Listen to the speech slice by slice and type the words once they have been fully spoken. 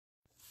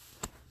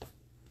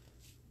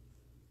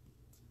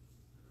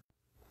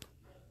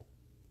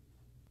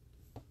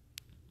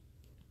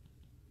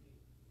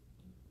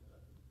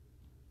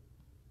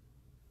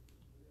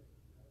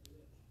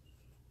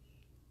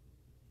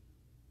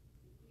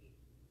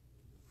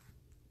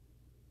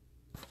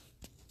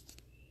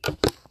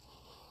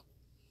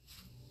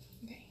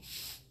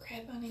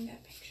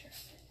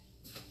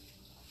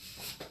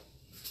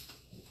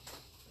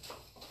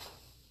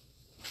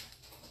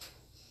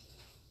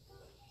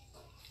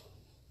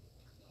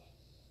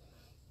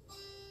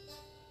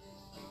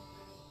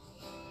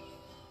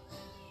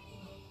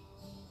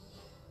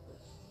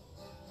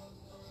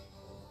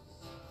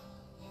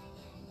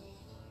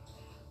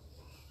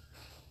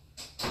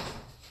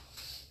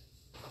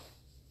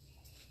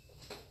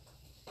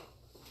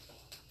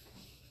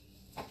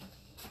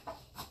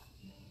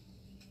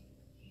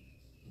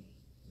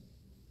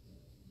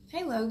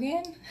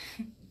Logan.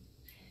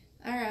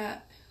 Alright,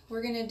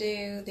 we're going to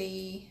do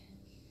the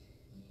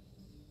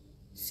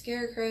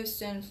Scarecrow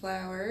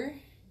Sunflower.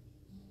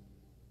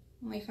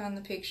 Let me find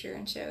the picture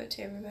and show it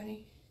to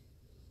everybody.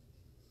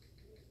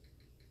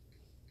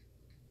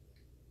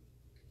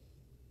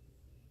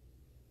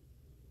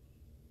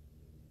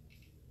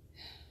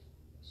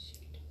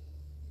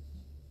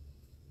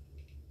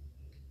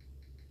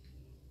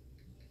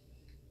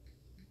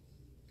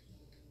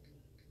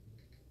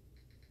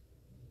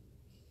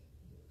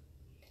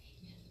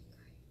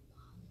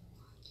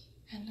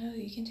 I know,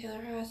 you can tell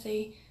her I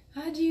say,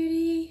 hi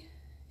Judy.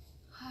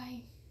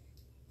 Hi.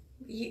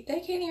 They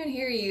can't even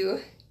hear you.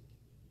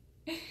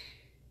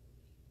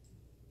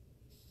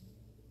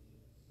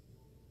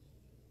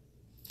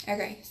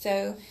 Okay,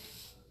 so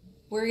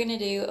we're going to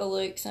do a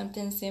look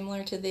something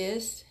similar to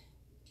this.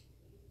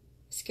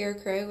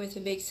 Scarecrow with a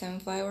big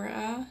sunflower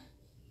eye.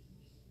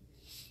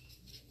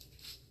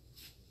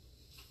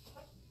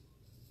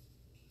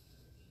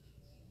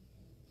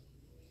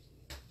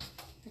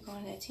 We're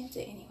going to attempt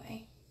it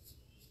anyway.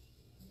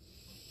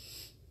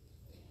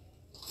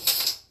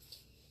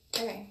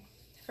 Okay,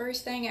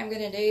 first thing I'm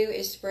going to do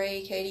is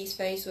spray Katie's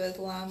face with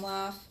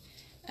LimeLife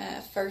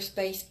First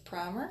Base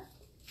Primer.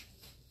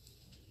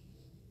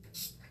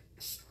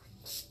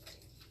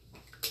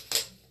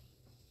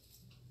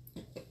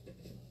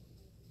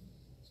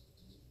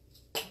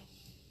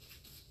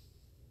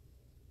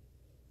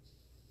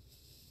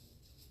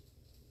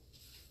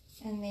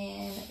 And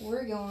then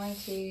we're going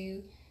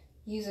to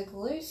use a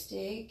glue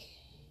stick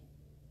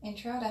and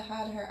try to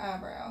hide her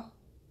eyebrow.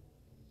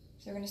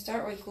 So we're going to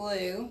start with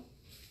glue.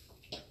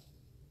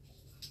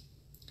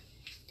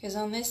 Because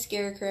on this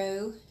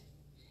Scarecrow,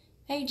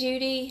 hey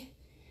Judy,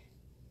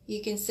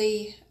 you can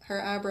see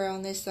her eyebrow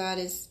on this side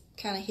is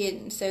kind of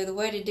hidden. So the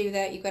way to do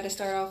that, you've got to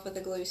start off with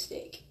a glue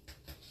stick.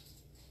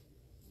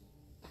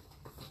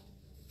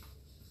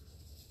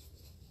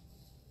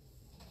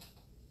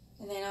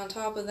 And then on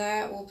top of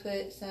that, we'll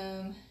put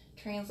some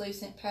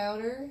translucent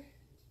powder.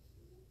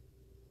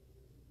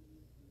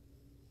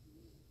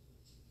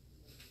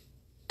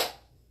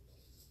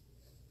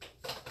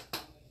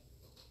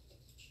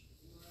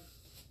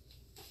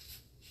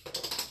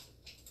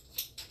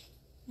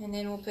 And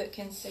then we'll put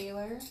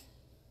concealer.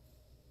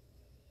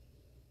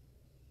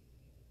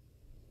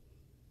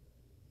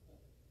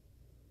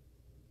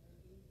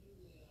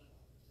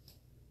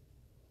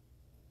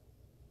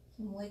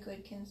 Some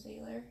liquid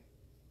concealer.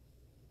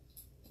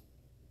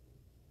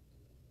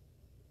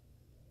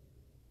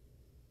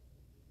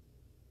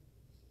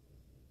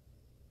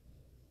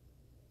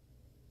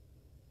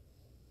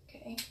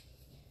 Okay.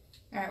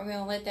 Alright, we're going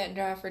to let that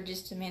dry for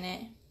just a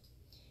minute.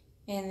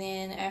 And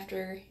then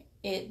after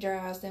it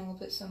dries, then we'll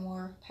put some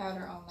more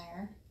powder on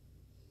there.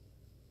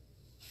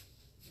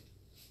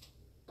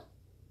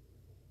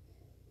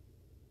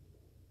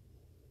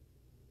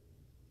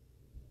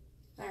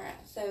 Alright,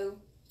 so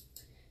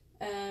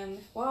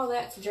while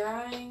that's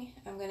drying,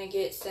 I'm going to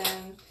get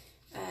some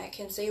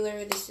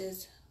concealer. This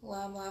is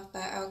LimeLife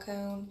by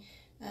Alcone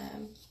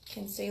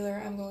concealer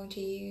I'm going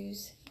to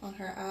use on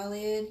her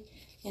eyelid.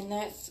 And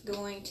that's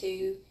going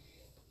to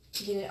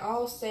get it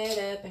all set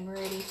up and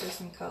ready for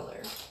some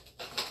color.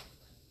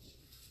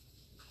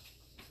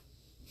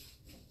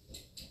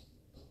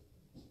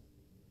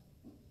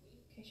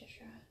 Okay, just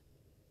try it.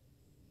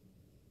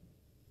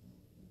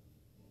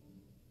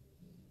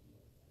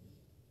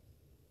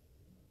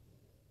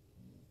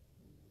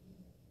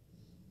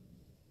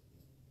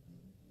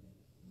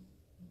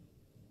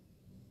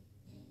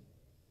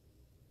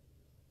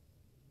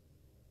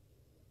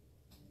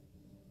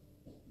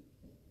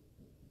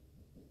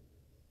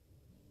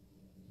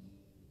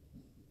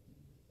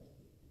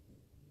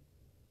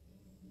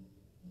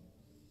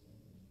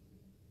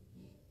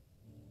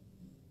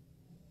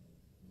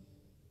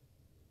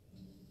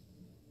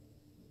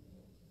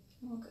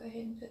 We'll go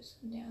ahead and put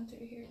some down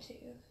through here too.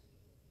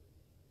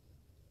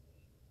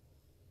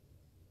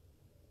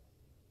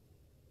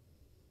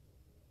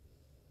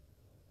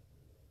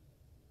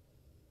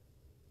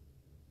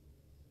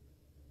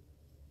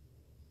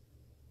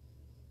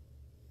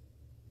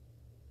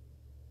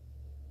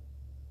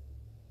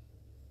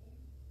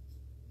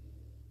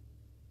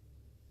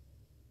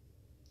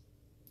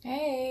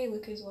 Hey,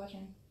 look who's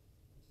watching.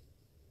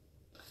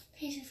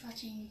 Paige is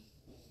watching.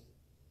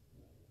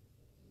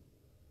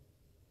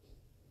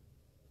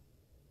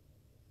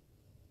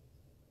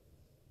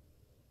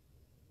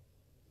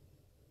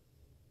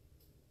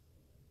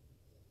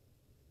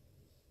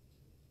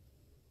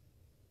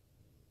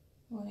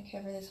 I want to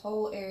cover this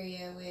whole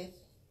area with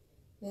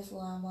this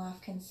LimeLife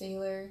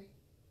concealer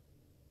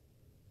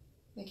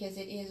because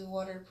it is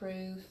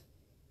waterproof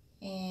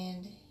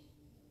and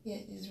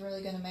it is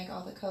really going to make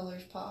all the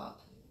colors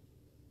pop.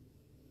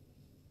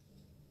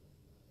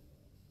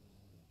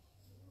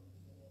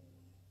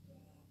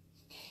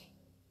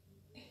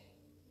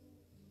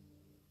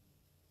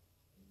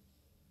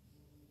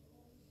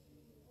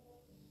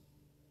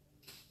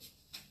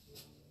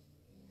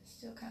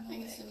 Still kind of I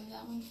wet. can some of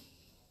that one.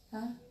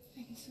 Huh?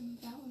 I can some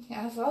of that one.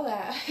 Yeah, I saw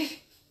that.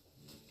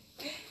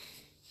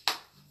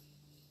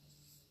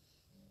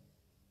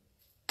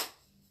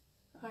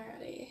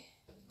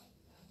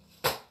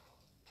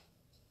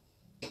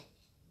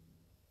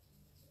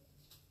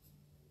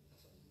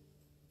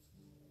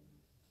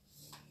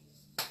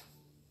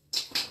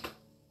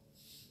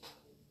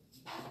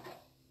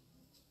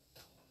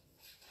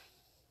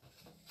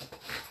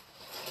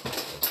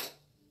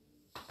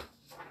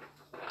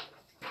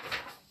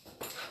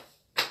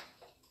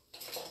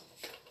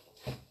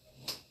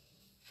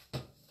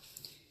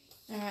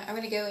 Alright, I'm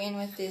going to go in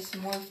with this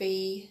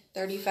Morphe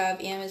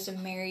 35M as a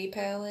Mary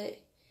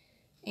palette.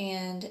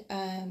 And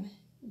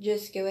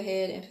just go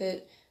ahead and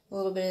put a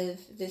little bit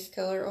of this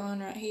color on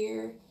right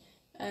here.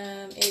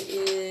 It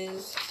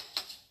is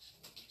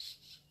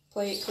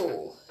Play It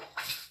Cool.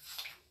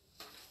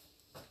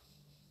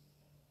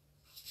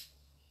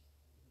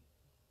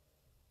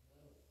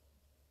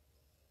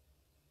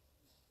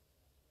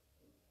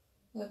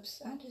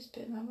 Whoops, I just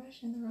put my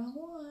brush in the wrong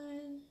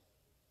one.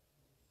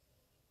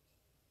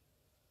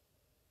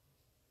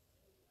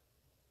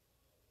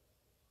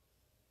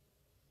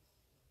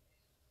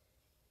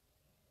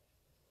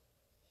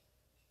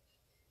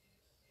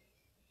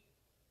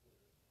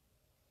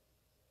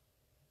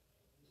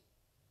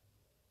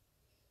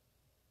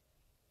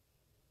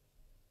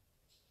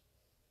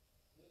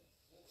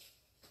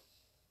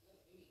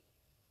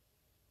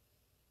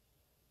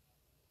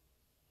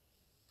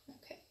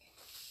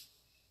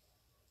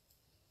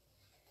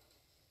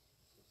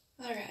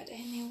 Alright,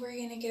 and then we're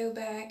going to go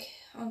back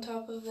on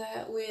top of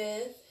that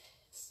with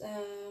some,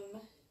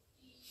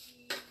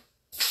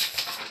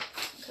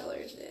 what color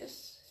is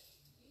this?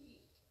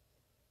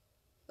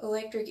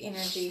 Electric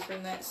Energy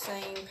from that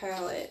same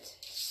palette.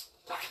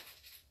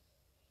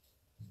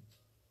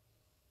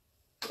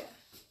 Yeah.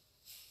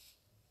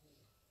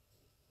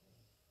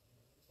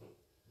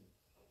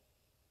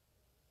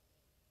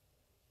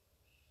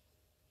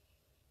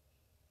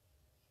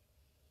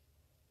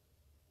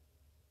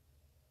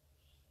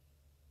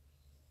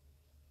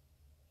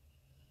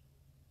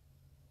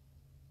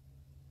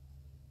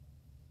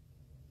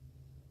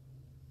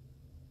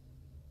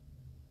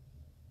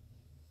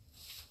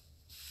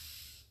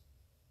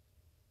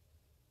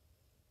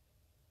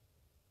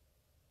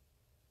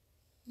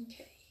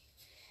 Okay,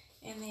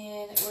 and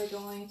then we're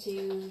going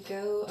to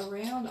go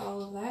around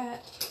all of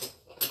that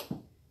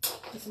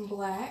with some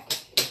black.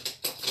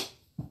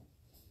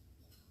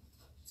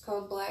 It's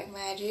called Black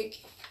Magic.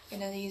 I'm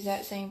going to use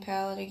that same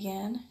palette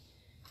again.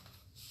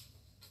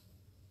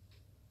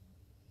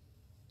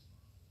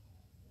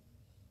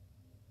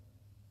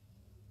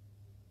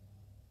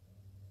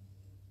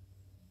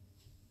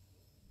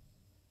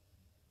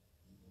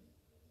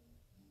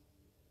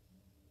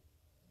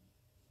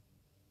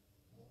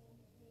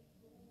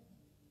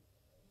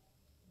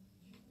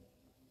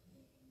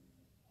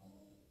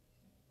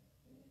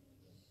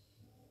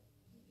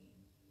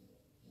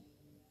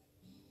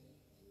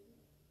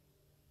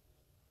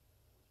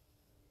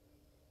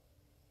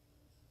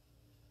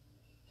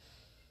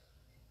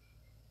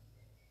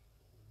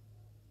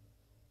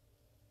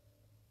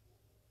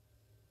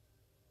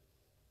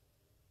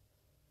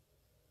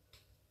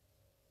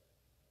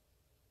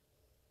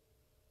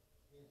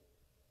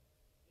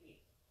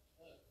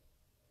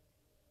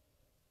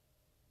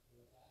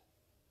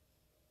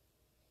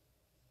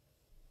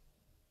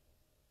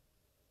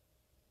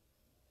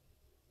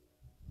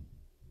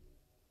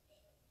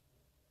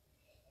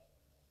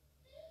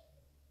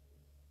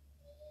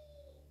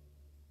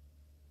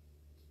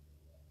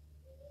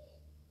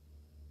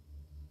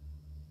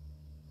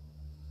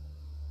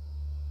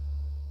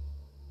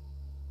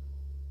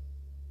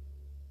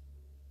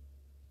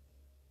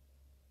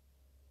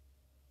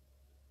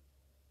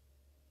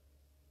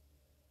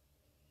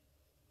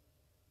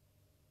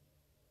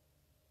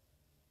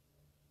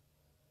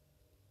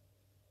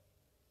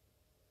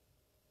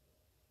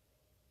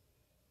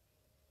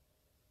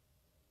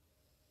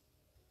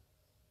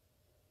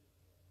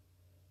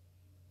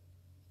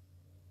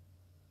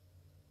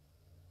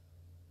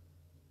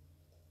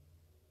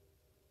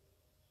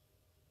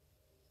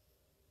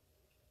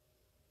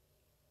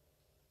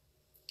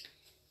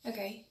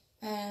 Okay,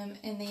 and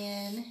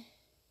then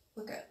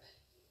look up.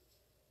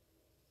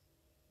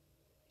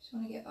 Just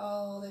want to get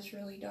all this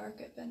really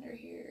dark up under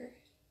here.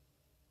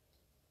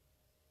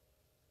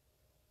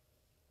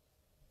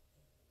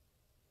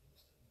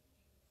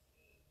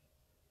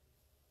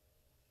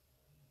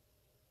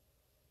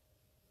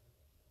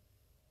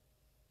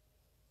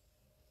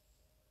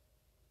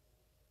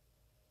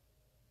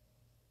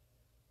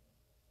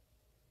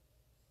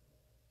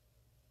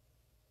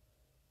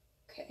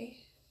 Okay.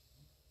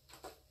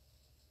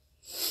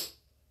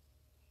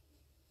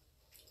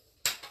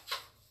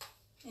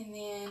 And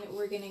then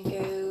we're going to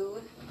go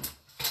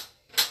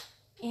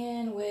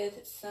in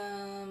with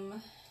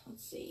some,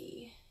 let's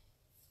see,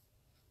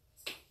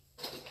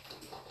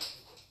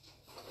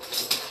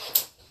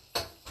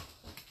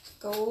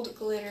 gold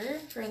glitter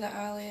for the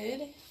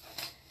eyelid.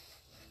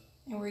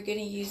 And we're going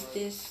to use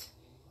this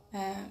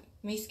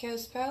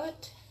Miskos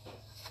palette.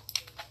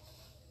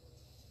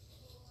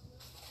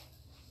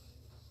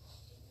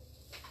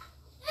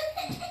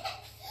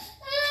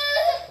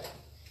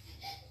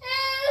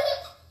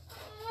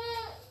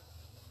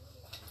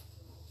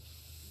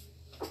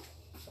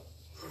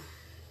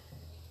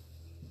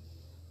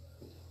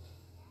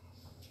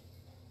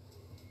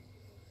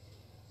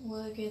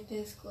 Look at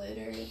this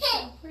glitter, it's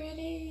so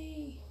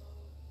pretty.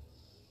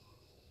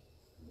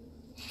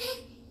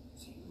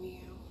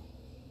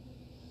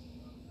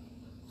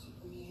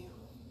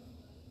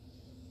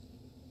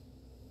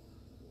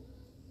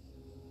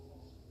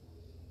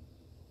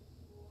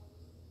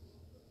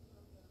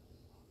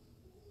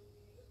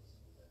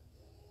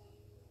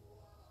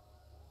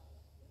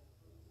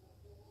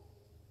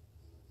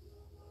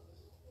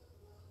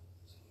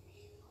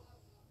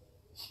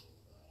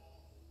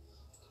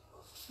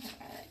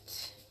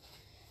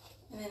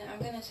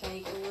 going to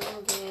take a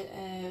little bit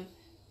of,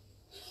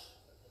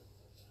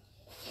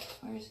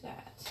 where's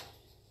that?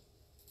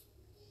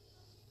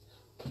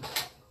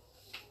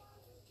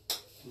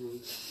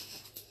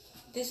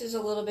 This is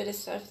a little bit of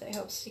stuff that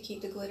helps to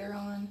keep the glitter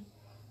on.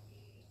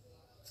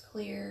 It's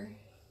clear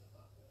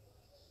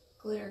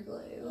glitter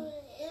glue.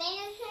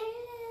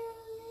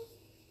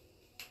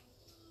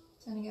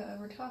 So I'm going to go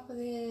over top of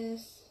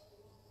this.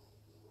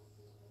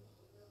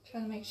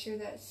 Trying to make sure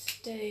that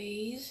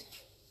stays.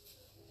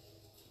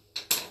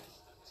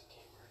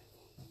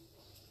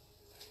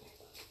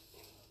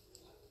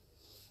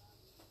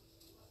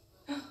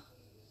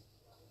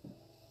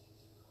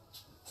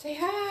 Say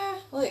hi.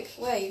 Look,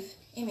 wave.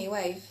 Emmy,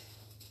 wave.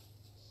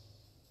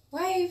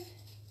 Wave.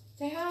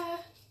 Say hi.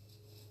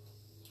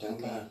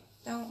 Don't bye.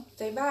 Don't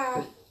say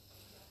bye.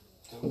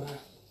 Don't bye.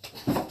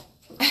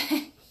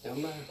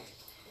 Don't bye.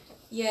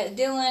 Yeah,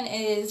 Dylan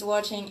is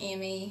watching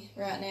Emmy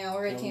right now,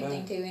 or Don't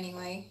attempting bye. to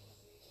anyway.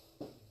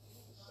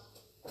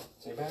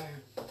 Say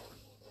bye.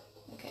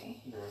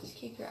 Okay, No. just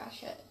keep your eyes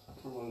shut.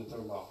 I'm going to throw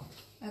a ball.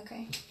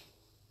 Okay.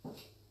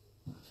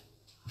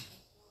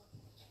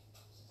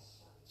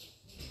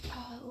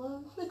 Oh, I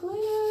love the glitter.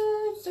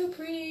 It's so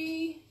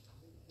pretty.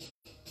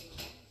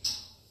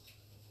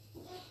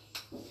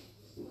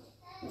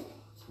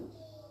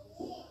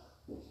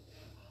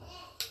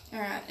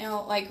 Alright,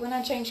 now, like, when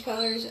I change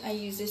colors, I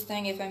use this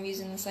thing if I'm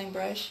using the same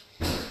brush.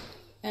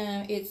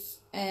 It's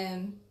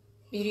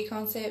Beauty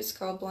Concepts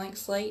called Blank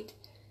Slate.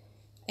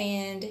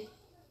 And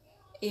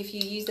if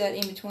you use that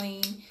in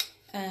between,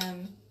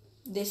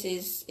 this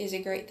is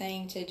a great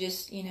thing to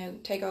just, you know,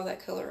 take all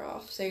that color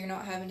off. So you're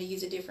not having to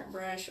use a different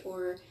brush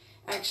or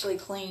actually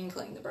clean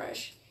the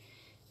brush.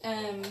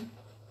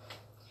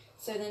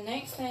 So the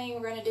next thing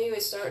we're going to do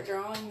is start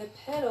drawing the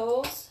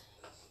petals.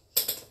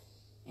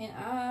 And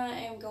I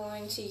am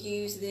going to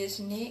use this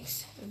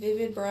NYX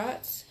Vivid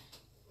Brights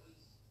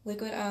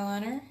liquid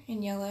eyeliner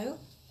in yellow.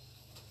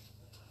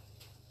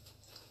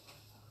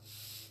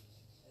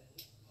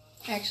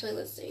 Actually,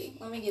 let's see.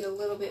 Let me get a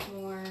little bit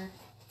more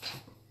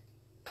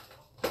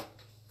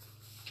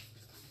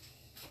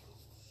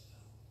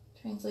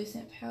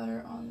translucent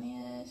powder on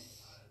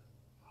this.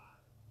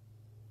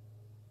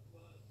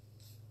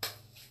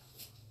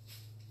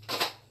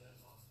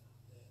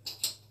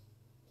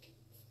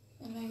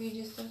 And maybe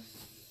just a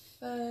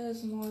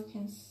fuzz more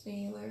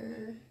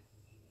concealer.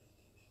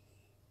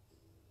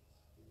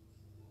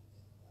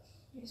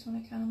 I just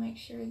want to kind of make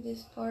sure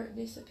this part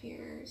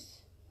disappears.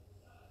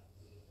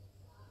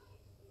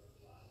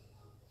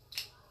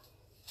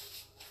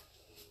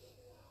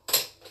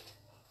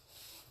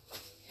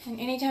 And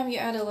anytime you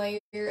add a layer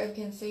of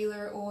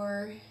concealer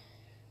or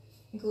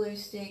glue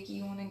stick,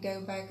 you want to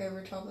go back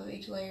over top of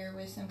each layer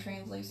with some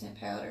translucent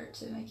powder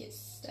to make it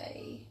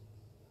stay.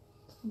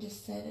 And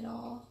just set it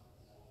all.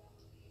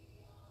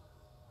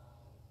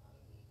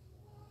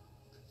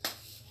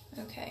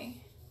 Okay,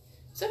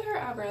 so her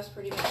eyebrow's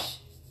pretty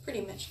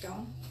much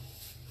gone.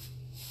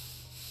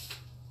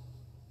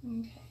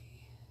 Okay.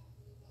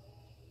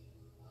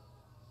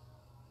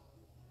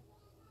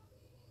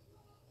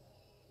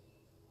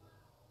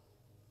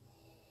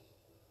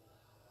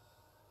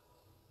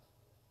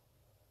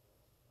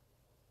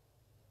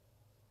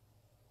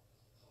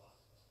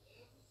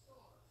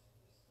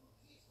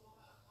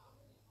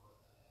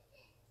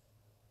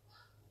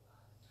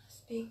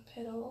 This big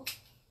petal.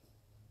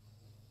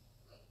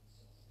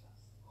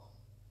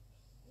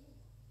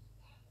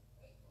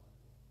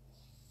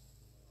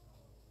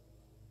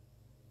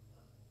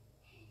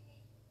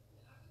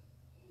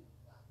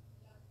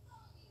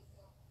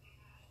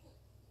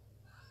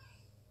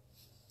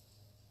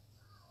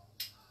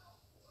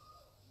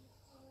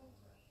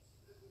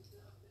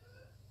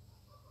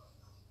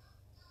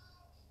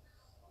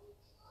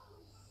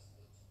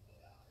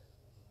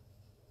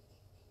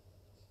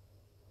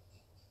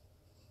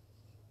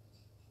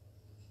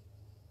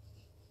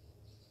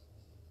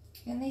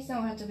 And these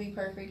don't have to be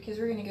perfect because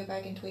we're going to go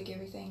back and tweak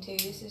everything too.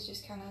 This is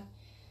just kind of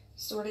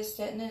sort of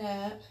setting it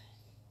up.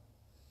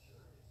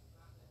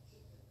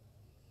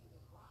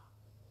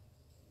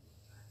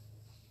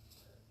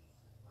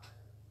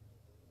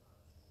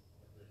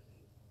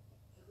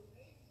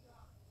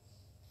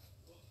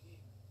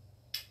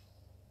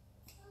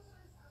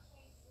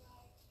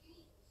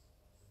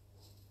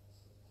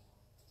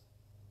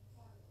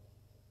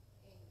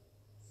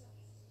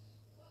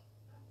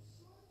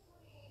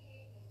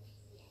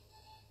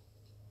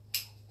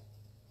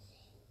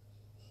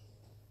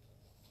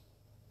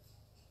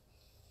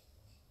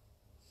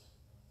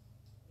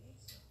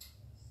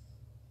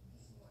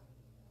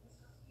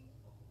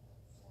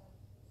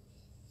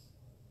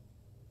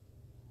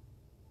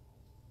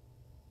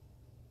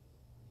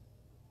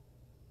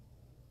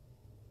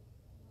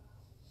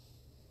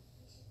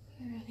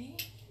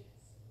 Alrighty.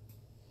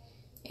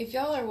 If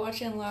y'all are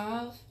watching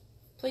live,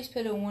 please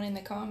put a 1 in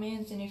the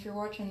comments, and if you're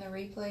watching the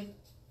replay,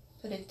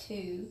 put a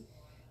 2,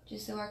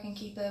 just so I can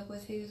keep up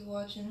with who's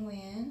watching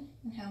when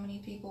and how many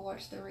people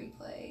watch the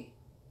replay.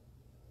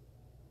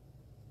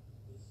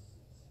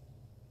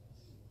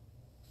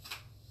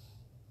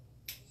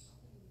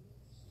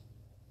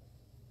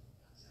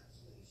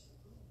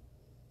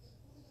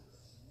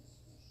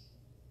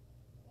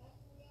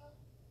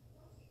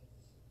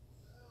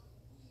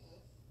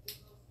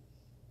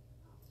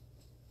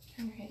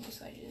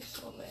 this way just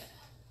a little bit.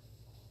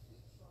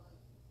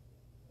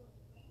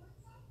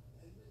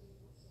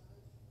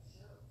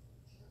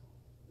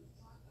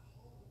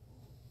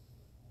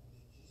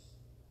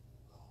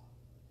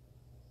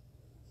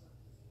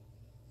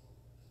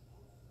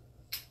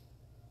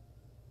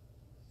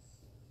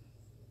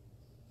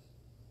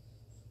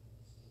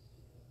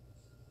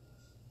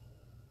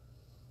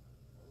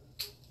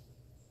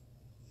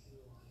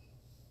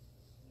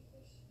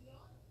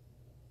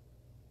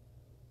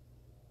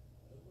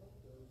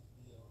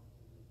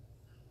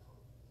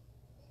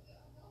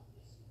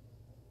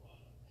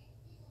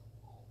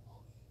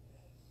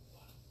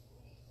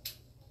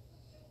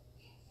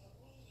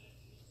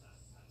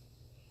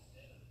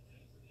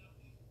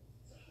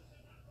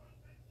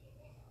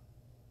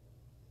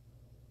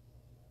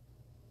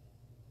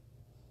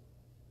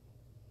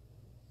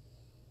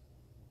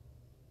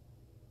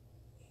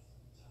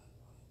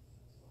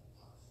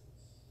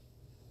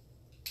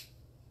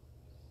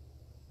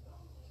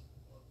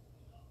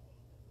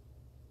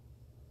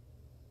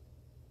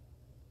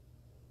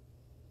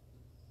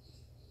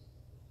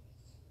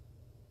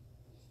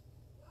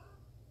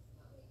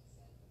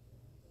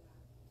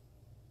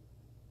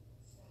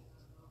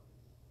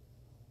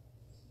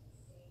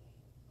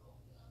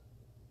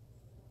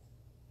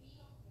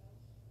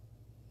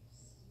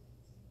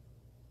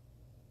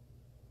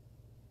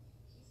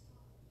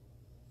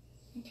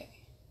 Okay.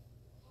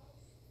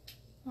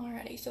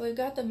 Alrighty, so we've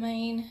got the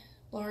main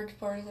large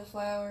part of the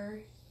flower,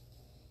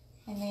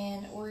 and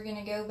then we're going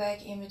to go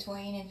back in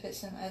between and put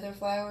some other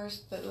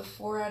flowers, but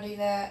before I do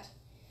that,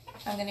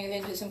 I'm going to go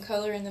ahead and put some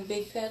color in the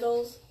big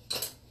petals,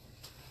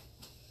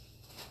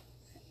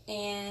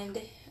 and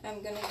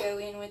I'm going to go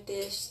in with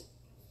this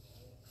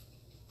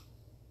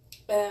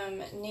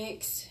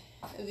NYX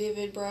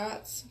Vivid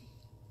Brights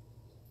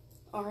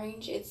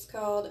orange. It's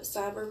called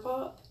Cyber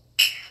Pop.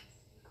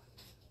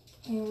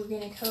 And we're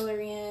going to color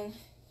in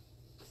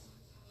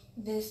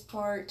this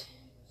part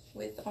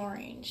with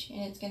orange,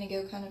 and it's going to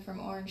go kind of from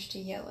orange to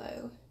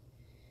yellow.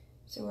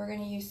 So we're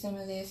going to use some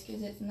of this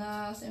because it's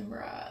nice and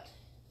bright.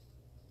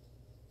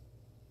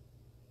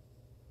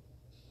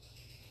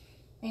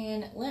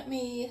 And let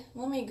me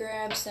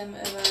grab some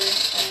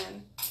of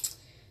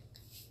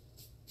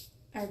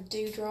our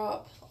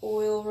dewdrop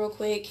oil real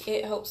quick.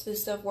 It helps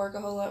this stuff work a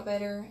whole lot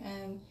better,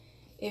 and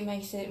it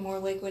makes it more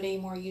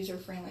liquidy, more user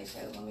friendly. So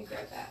let me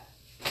grab that.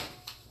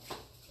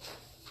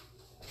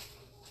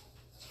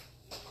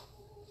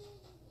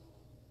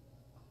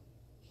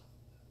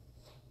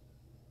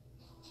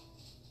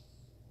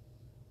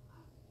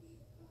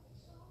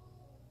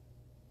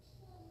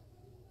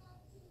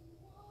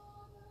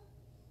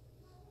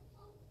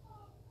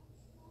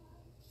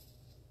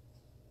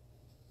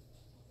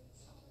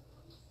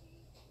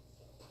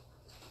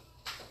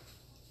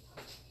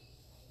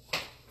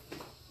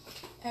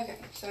 Okay,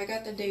 so I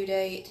got the due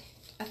date.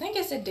 I think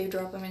I said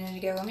dewdrop a minute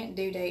ago. I meant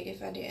due date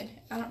if I did.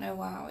 I don't know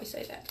why I always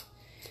say that.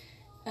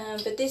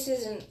 But this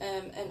is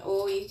an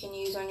oil you can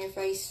use on your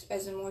face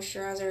as a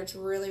moisturizer. It's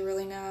really,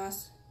 really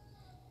nice.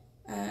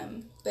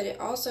 But it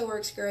also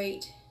works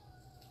great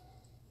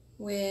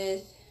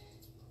with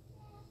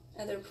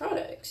other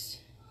products.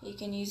 You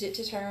can use it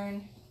to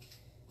turn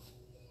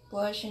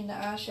blush into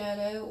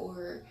eyeshadow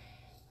or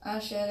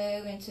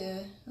eyeshadow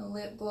into a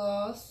lip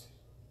gloss.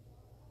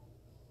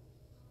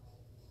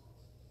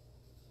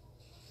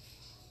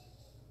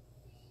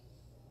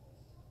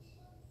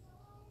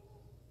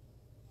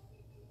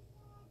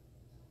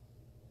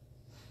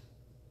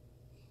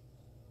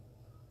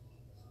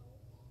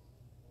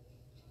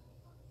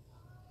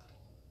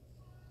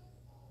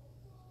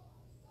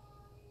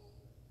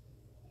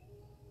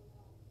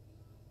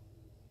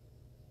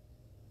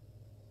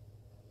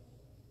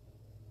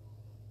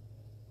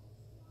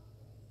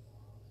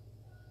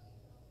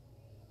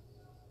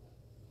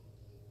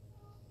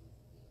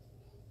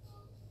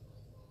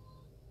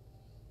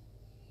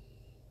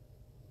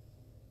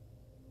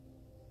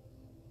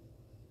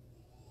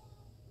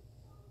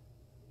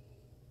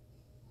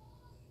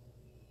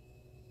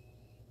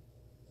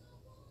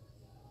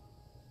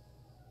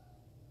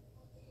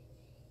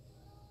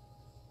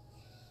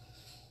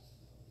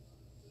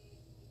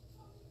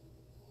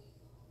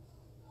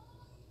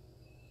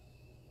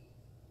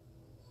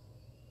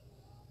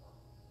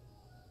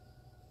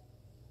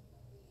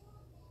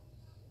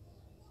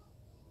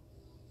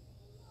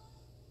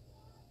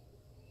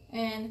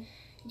 And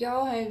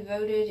y'all had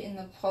voted in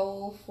the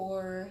poll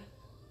for,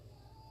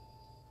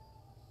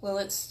 well,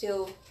 it's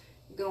still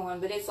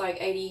going, but it's like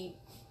 80%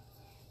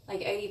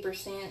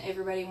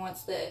 everybody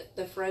wants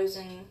the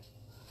frozen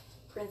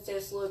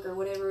princess look or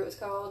whatever it was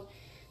called.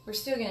 We're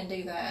still going to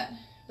do that,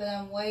 but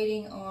I'm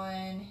waiting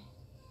on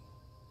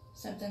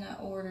something I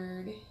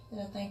ordered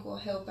that I think will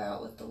help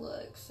out with the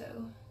look,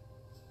 so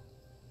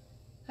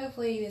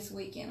hopefully this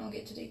weekend I'll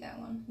get to do that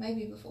one,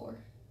 maybe before.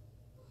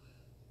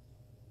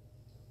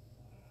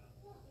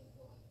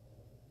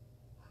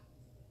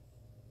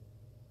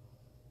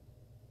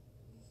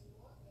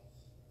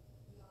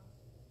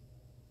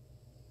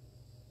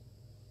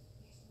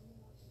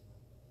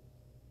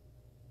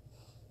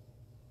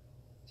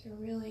 to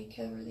really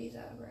cover these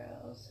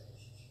eyebrows.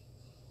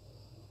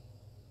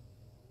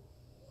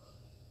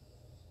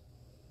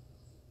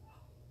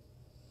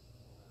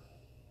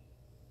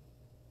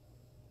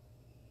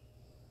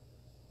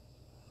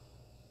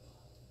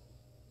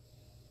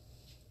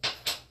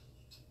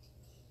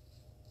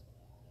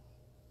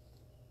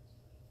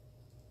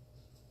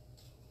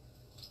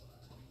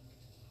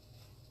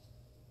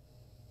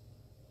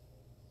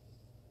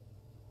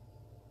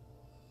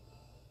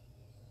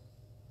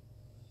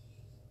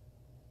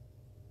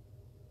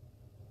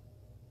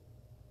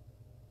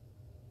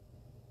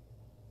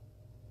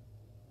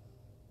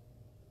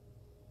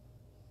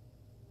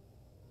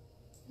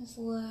 Just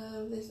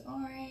love this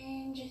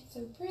orange, it's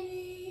so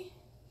pretty.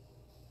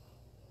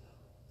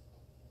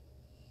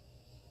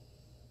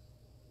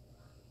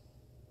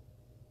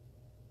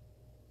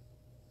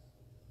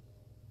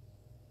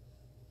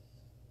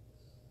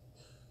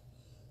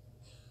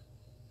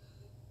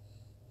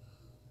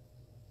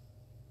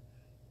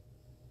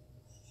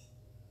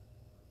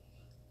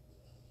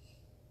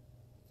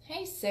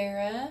 Hey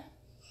Sarah.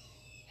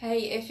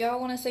 Hey, if y'all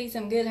want to see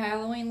some good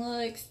Halloween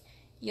looks,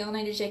 y'all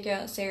need to check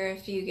out Sarah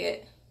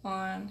Fugit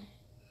on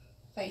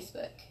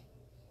Facebook.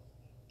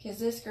 Cause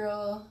this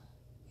girl,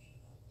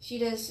 she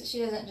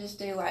doesn't just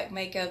do like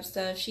makeup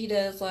stuff. She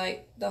does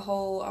like the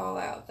whole all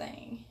out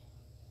thing.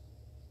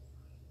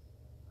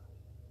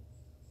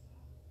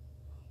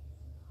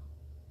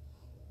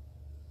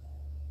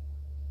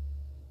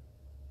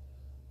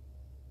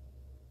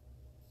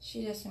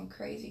 She does some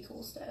crazy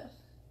cool stuff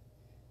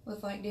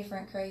with like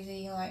different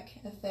crazy like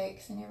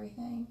effects and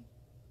everything.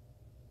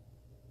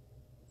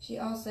 She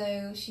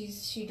also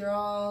she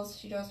draws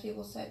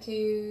people's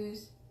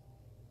tattoos.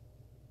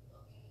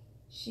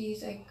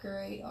 She's a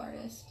great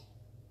artist.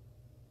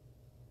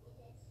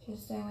 She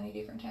has so many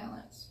different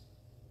talents.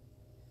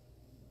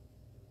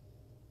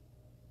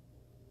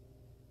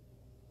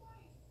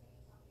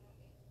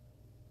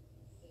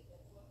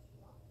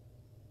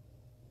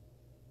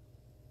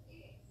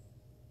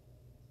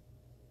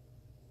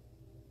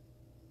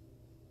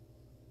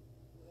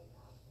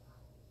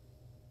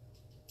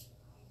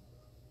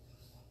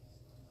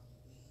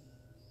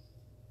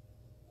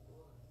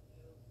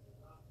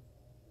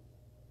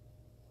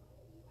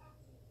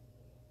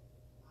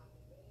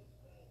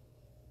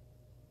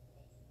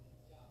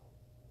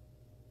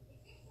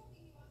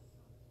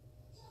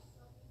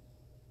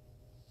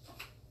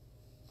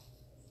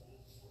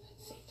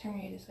 Turn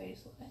your head this way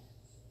just a little bit.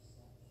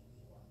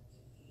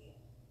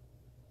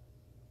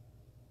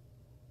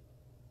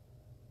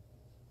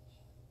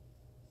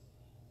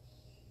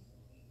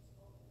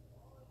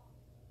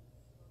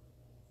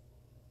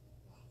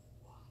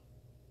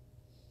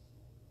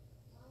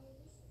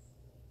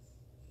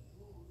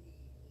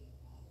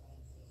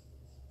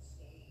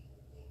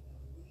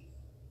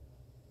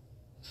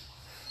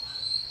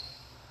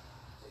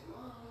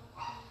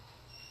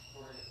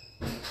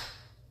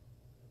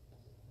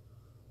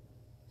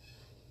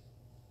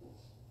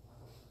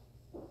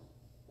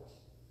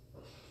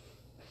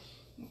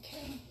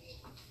 Okay.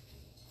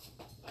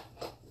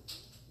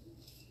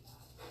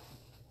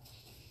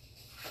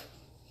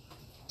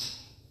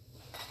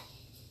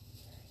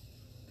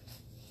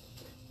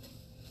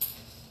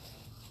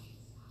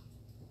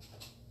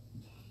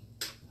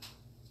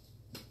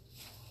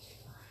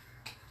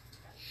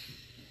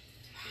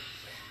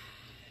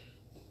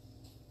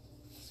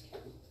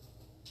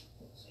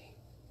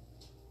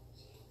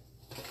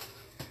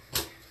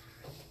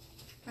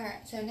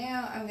 Alright, so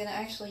now I'm going to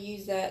actually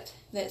use that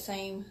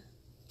same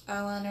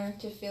eyeliner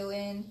to fill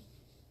in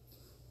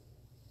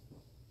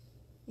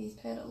these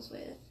petals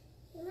with.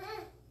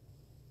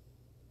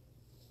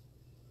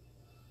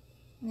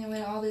 And then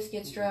when all this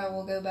gets dry,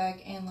 we'll go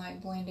back and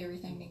like blend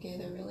everything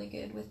together really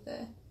good with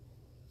the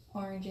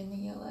orange and the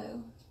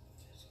yellow.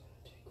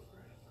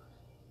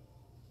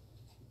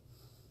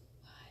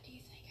 Why do you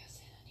think I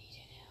said I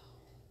needed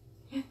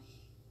help?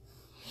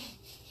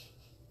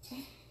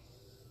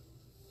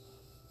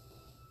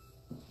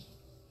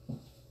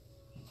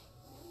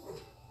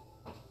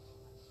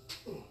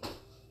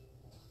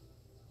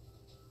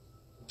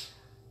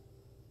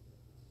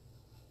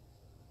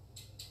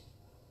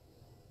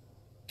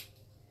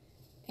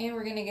 And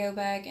we're going to go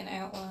back and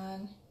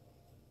outline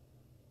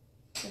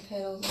the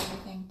petals and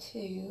everything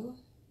too.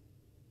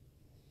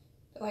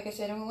 But like I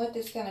said, I'm going to let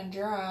this kind of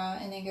dry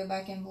and then go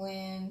back and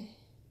blend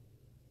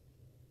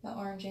the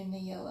orange and the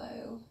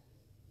yellow.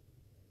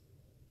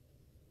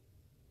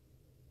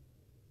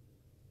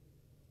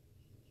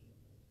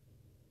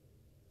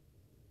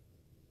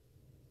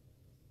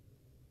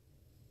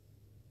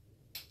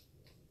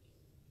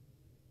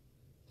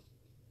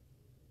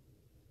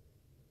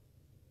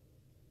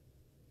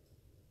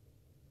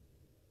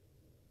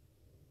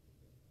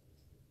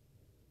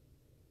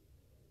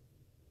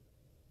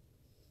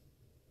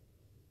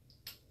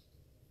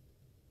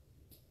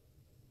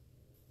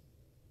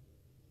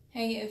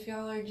 Hey, if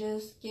y'all are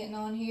just getting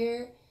on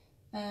here,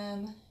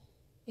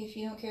 if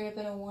you don't care to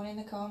put a 1 in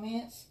the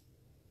comments,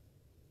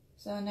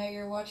 so I know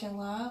you're watching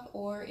live,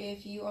 or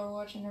if you are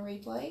watching a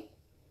replay,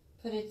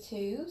 put a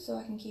 2 so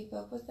I can keep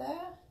up with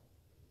that.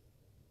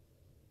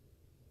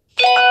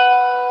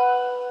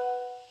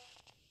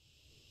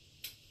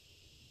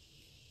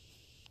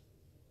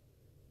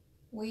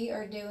 we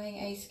are doing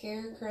a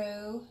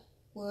scarecrow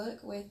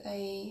look with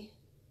a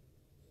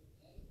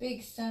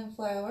big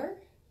sunflower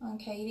on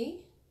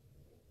Katie.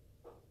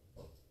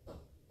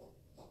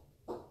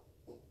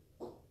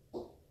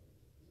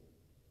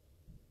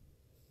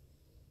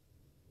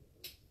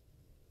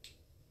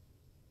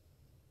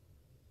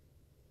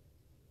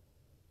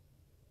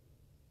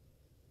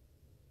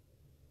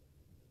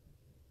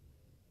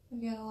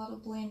 We've got a lot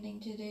of blending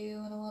to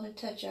do and a lot of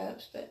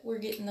touch-ups, but we're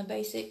getting the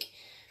basic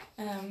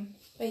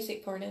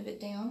part of it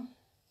down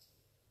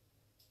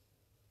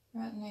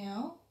right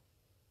now.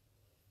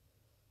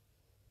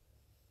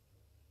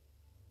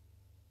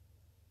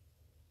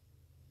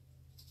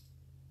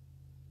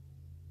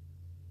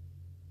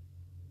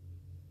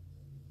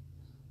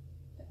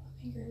 Put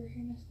my finger over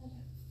here, mess that up.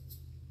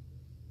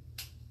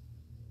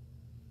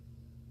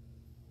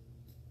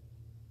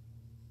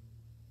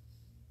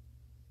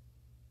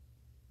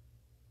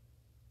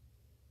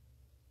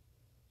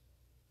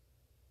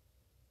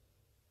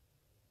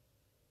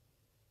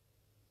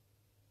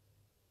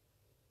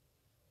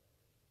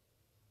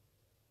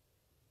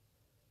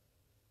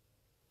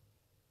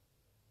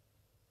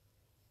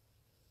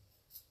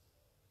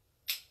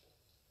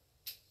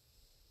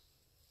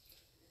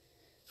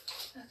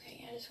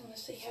 Okay, I just want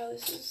to see how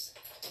this is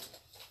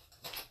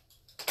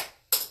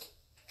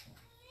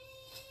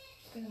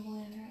gonna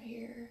blend right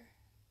here.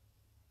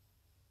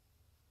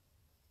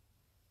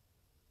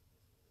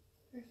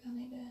 Or if I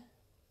need to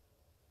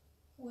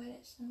wet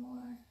it some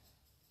more.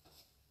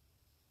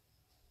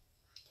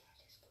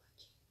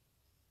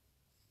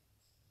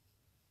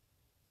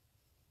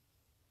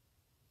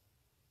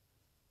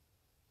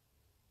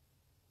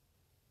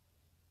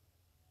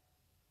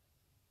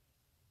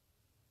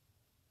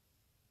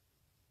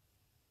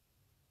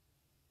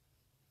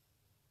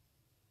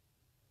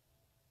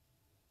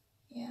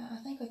 Yeah, I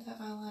think with the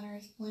eyeliner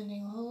it's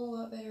blending a whole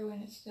lot better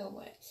when it's still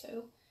wet,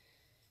 so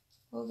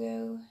we'll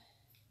go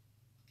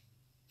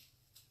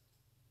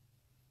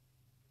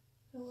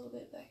put a little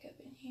bit back up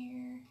in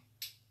here.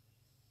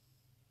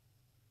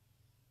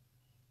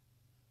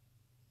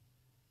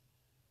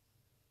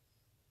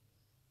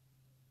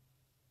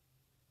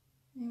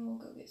 And we'll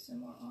go get some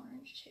more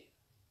orange too.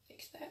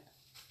 Fix that.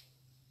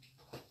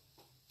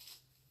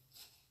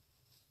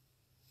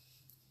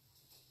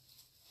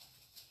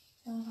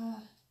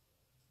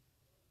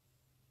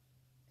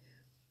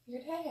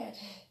 Your dad.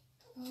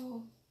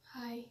 Oh,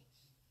 hi.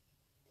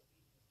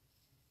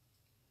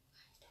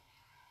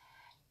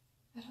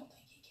 I don't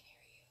think he can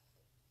hear you.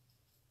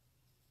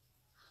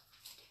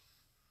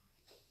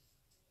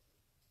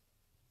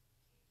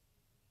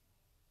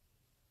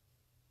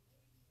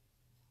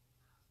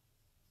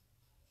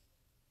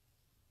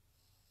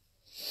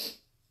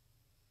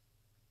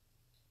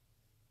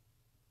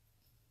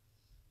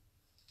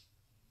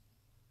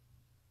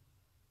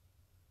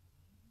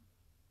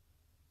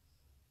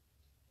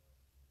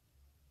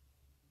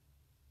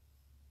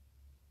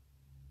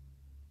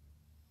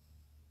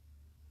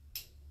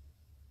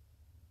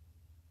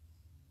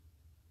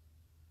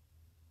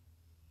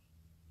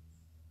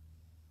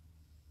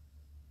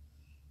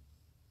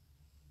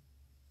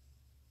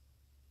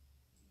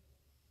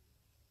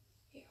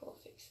 Here, we'll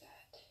fix that.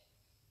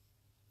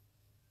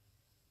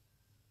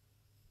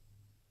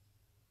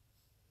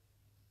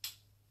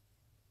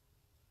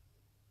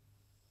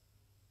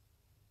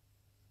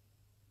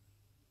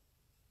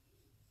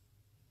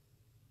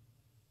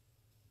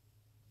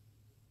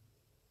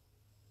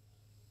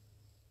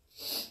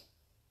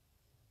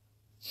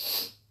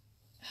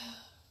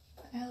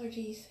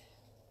 Allergies.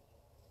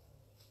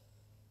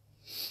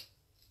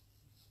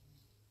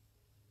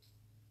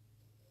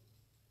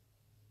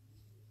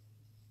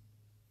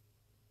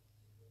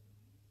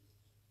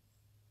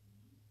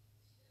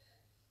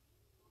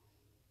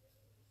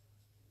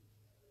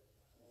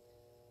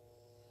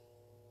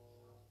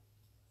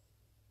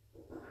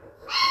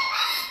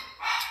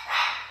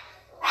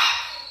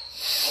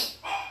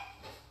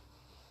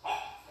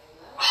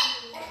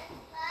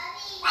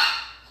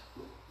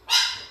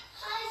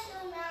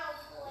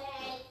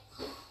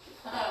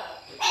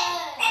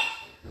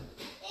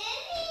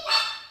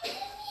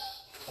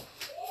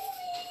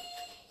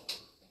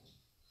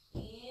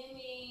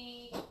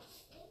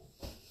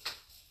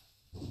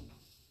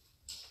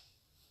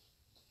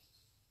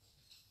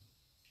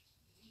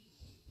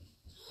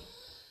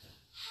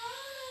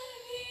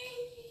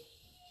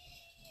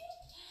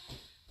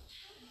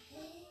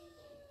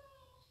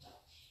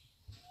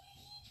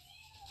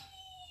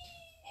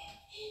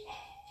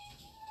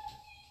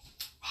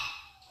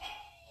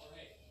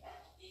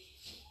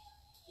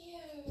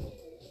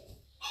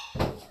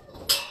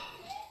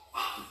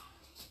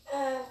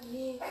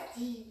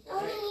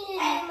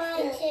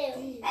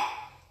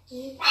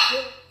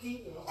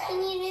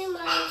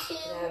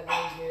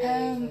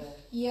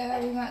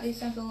 Yeah, we might do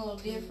something a little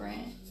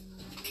different.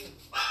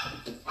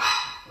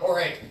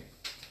 Alright.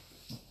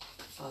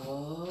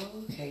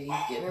 Oh, Katie's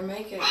getting her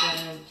makeup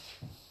done.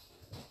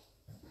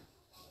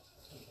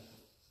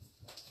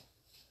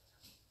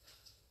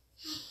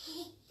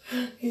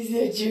 Is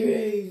that your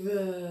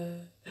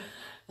Ava?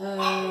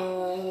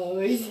 Oh,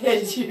 is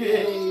Did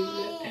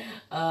you?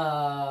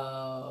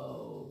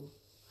 Oh.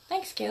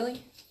 Thanks,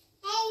 Kelly.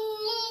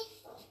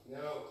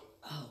 No.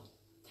 Oh,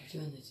 they're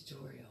doing the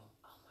tutorial.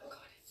 Oh my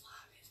god, it's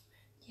live, isn't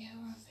it? Yeah,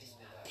 we're on It's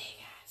about big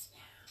ass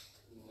now.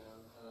 No.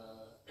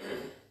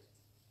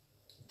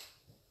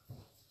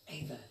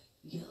 Ava,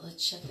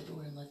 let's shut the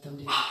door and let them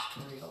do the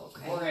tutorial,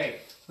 okay? Jorge.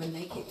 When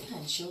they get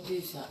done, she'll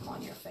do something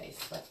on your face,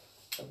 like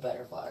a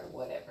butterfly or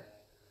whatever.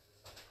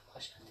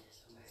 I'll shut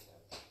this,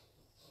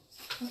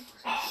 okay?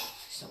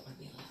 Just don't want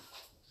to be loud.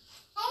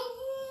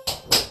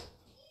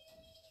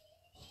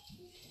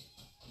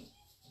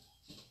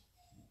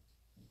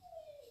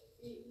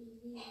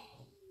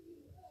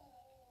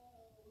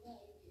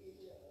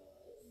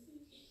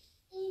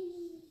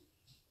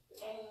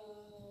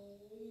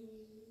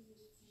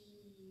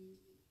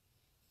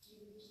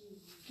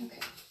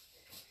 Okay.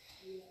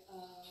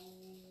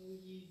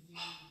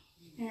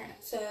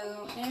 Alright, so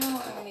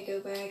now I'm going to go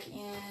back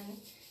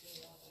in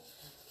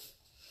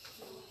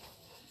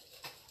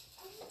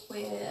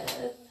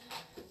with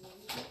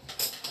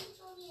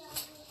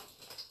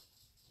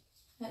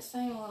that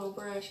same little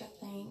brush, I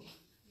think,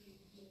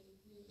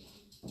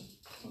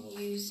 and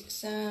use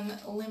some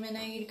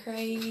Lemonade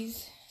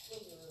Craze.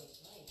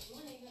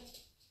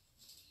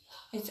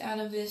 It's out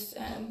of this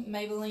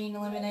Maybelline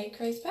Lemonade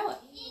Craze palette.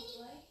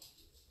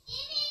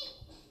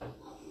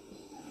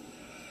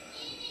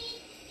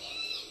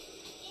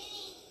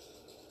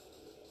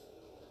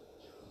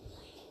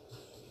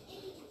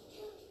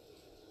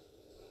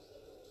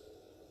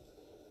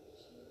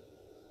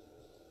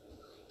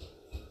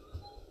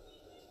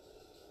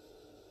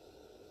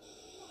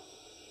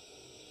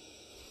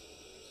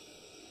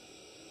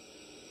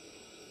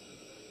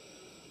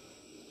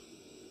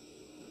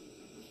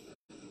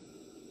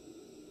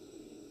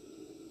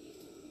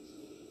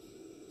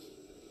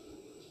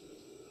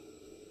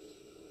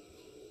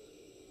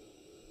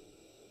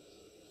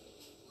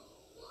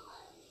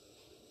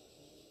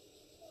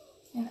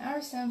 And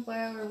our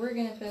sunflower, we're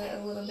going to put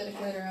a little bit of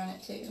glitter on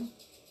it too.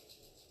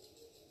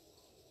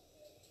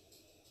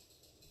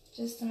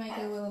 Just to make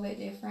it a little bit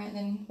different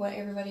than what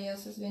everybody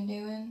else has been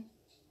doing.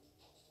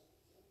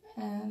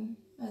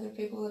 Other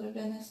people that have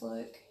done this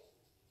look.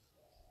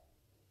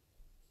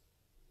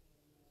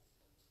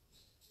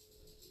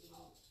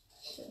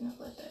 Shouldn't have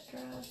let that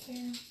dry up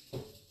there.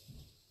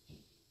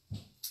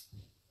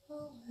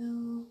 Oh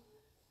well,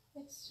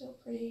 it's still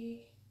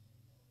pretty.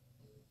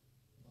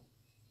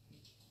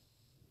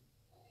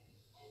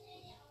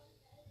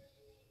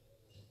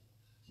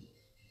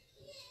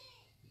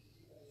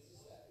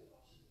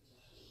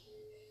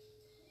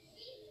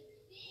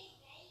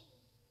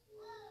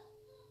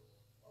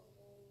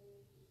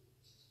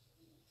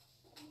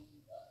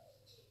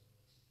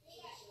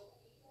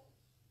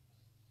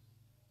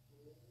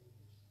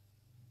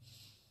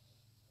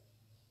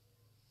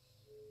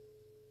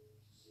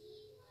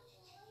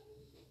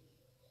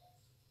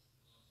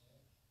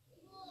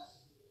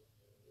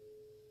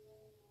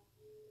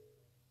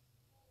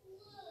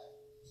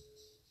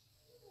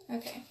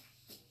 Okay.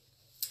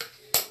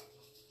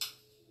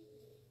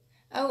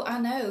 Oh, I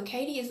know.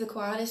 Katie is the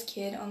quietest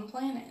kid on the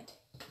planet.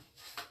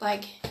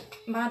 Like,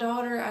 my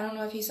daughter, I don't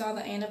know if you saw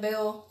the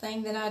Annabelle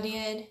thing that I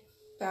did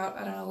about,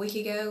 I don't know, a week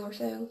ago or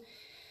so.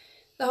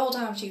 The whole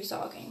time she was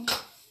talking.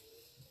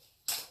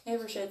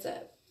 Never shuts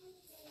up.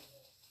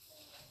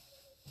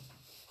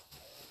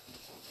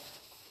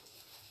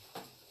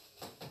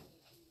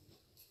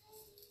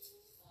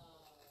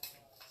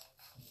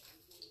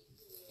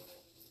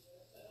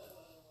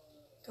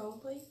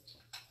 Gold leaf.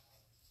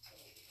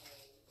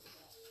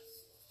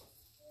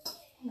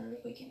 I wonder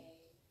if we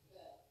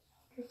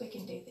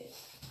can do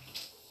this.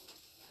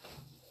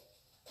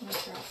 I'm gonna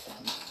try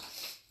something.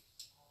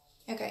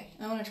 Okay,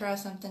 I want to try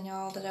something,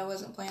 y'all, that I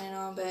wasn't planning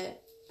on,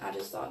 but I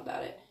just thought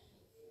about it.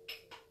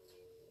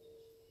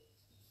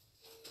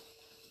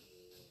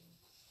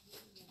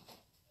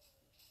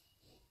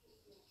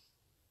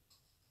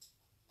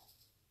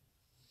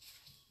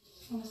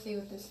 I want to see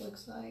what this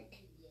looks like.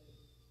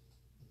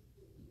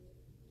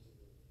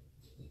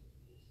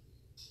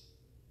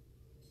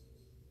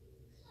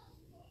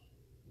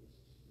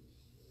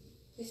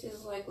 This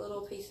is like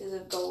little pieces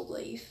of gold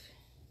leaf.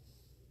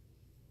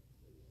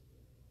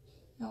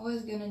 I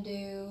was gonna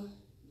do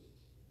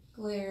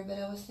glitter, but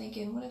I was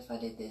thinking, what if I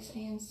did this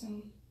and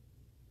some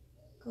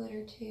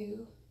glitter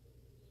too?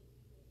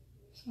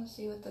 Just want to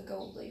see what the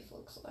gold leaf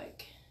looks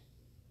like.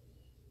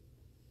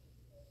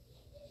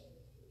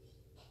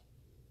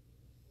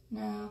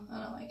 No,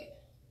 I don't like it.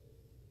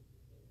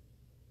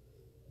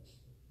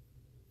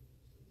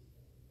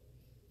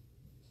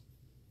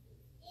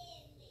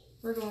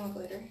 We're going with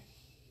glitter.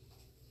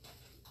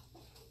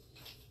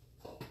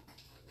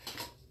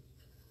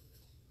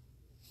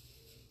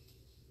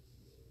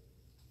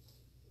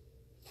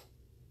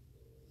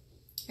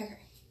 Okay.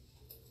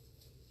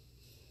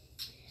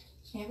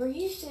 Never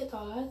used it,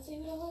 thought I'd see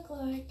what it looked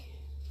like.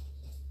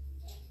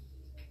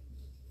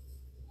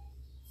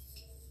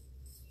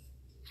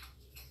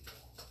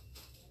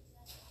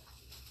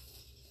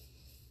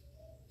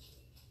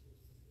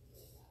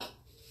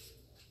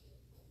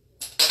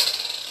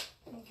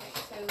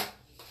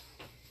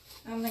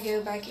 to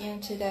go back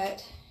into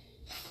that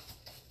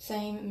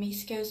same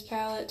Miskos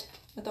palette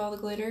with all the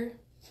glitter.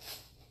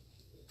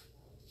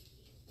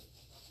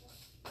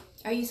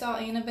 Oh, you saw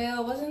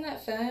Annabelle? Wasn't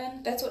that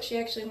fun? That's what she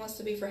actually wants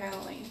to be for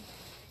Halloween.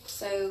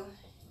 So,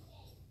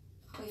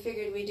 we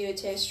figured we'd do a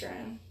test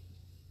run.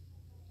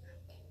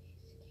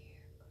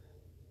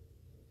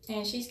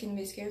 And she's going to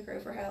be a scarecrow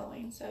for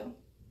Halloween, so.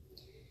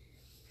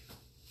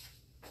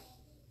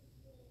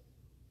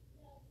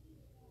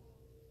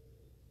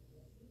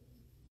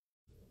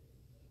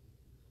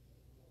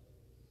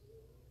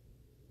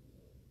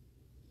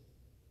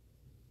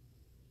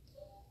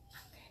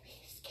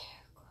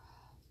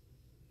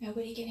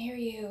 Nobody can hear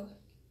you.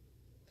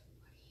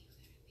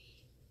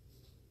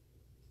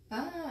 What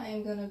are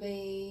you gonna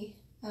be?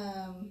 I am gonna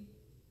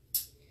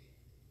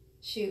be,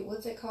 shoot,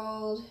 what's it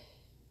called?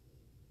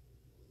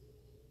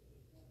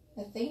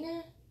 Athena?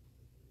 Is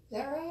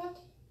that right?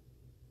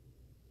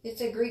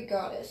 It's a Greek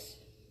goddess.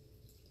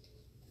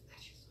 I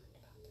just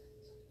learned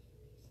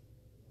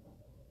about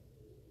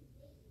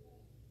that.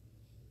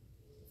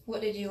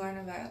 What did you learn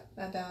about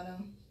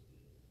them?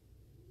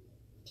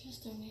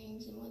 Just their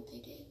names and what they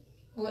did.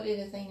 What did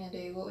Athena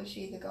do? What was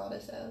she the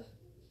goddess of?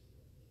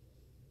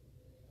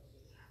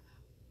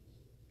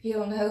 You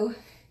don't know?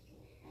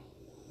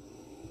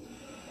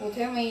 Well,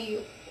 tell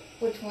me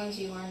which ones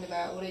you learned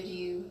about. What did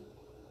you...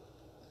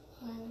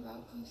 Learned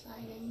about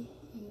Poseidon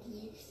and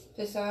Zeus.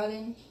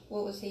 Poseidon?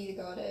 What was he the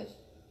god of?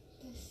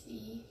 The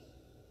sea.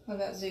 What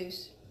about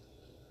Zeus?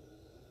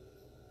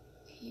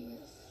 He was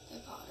the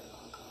god of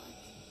all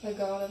gods. The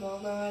god of all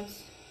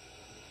gods?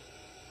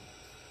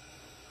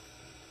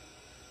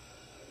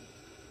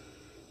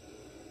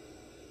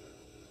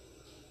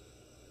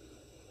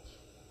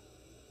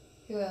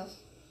 Who else?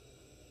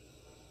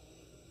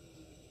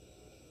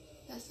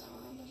 That's all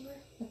I remember.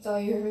 That's all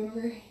you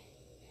remember?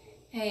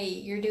 Hey,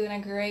 you're doing a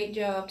great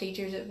job,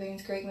 teachers at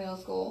Boones Creek Middle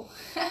School.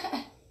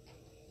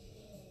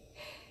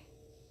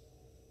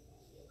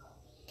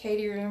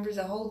 Katie remembers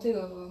a whole 2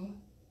 of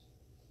them.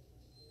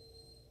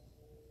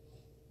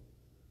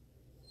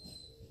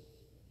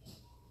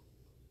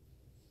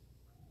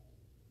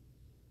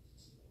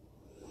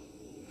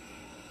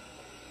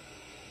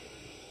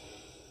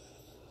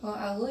 Well,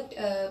 I looked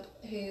up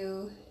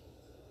who...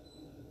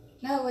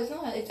 No, it's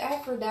not. It's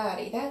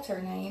Aphrodite. That's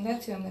her name.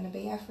 That's who I'm going to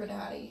be,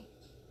 Aphrodite.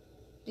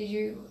 Do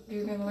you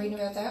remember reading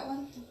about that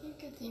one? I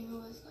think Athena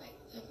was like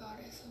the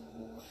goddess of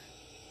war.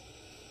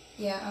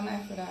 Yeah, I'm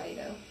Aphrodite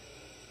though.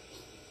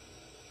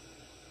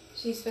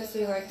 She's supposed to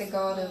be like the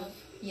god of...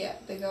 Yeah,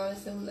 the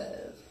goddess of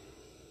love.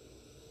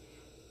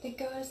 The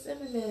goddess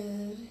of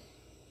love.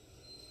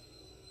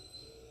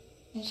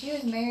 And she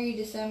was married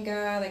to some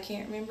guy that I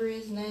can't remember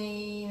his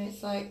name.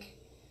 It's like...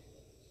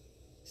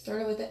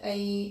 Started with the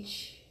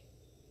H.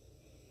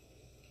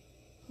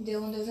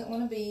 Dylan doesn't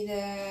want to be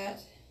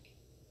that.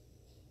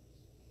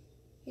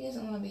 He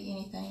doesn't want to be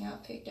anything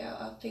I've picked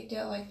out. I've picked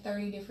out like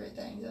 30 different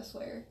things, I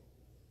swear.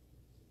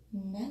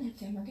 None of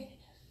them are good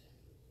enough.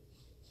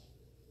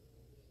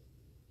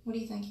 What do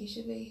you think he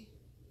should be?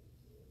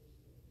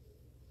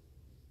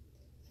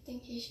 I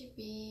think he should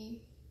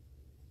be...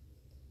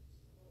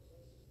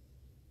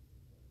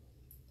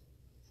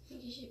 I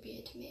think he should be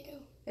a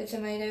tomato. A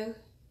tomato?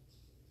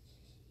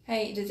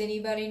 Hey, does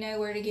anybody know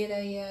where to get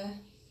a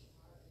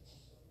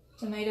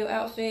tomato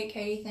outfit?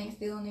 Katie thinks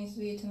Dylan needs to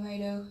be a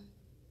tomato.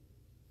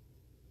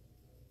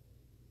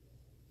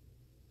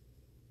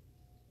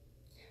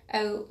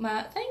 Oh,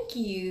 thank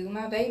you,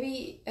 my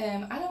baby.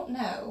 I don't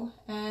know.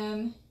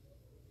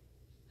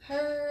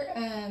 Her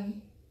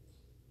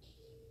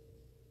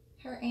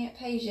Aunt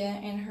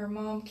Pasia and her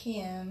mom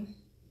Kim,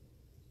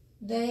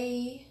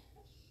 they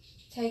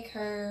take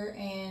her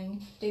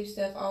and do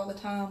stuff all the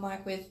time,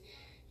 like with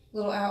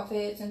little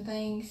outfits and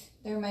things.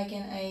 They're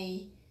making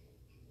a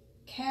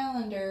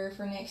calendar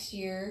for next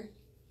year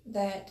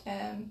that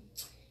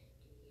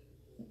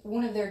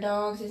one of their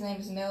dogs, his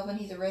name is Melvin,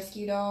 he's a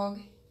rescue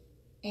dog,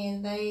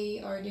 and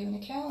they are doing a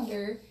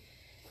calendar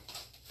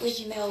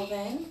with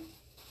Melvin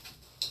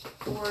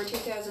for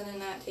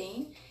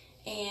 2019,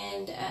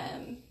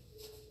 and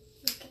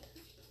Look at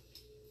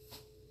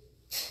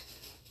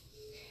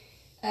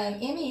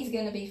that. Emmy's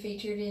going to be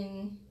featured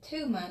in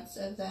 2 months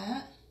of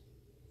that.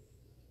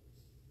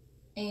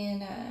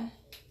 And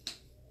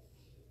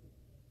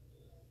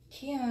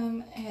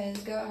Kim has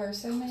got her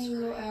so many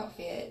little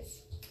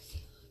outfits.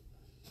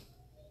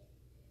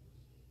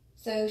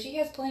 So she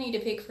has plenty to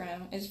pick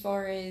from as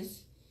far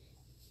as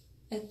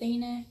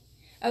Athena.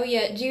 Oh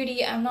yeah,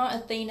 Judy, I'm not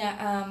Athena,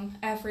 I'm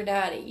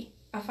Aphrodite.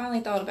 I finally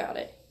thought about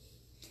it.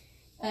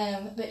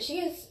 But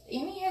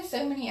Emmy has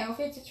so many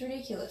outfits, it's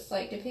ridiculous,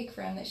 like, to pick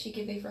from that she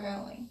could be for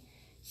Halloween.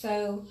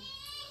 So,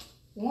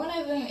 one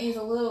of them is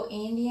a little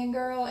Indian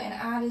girl, and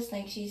I just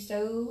think she's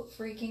so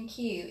freaking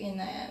cute in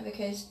that,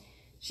 because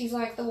she's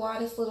like the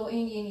whitest little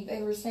Indian you've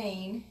ever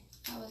seen.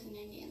 I was an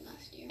Indian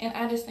last year. And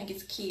I just think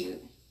it's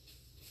cute.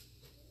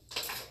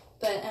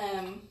 But,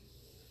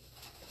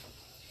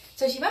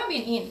 so she might be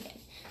an Indian,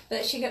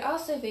 but she could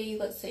also be,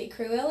 let's see,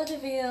 Cruella de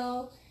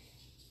Vil,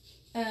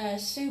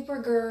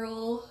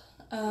 Supergirl,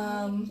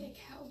 The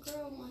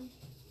cowgirl one.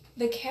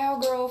 The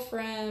cowgirl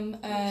from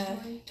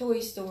Toy Toy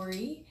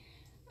Story.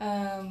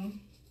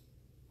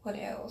 What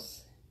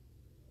else?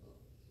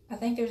 I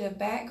think there's a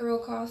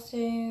Batgirl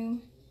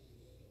costume.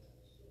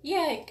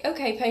 Yeah,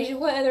 okay, Paige,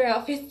 what other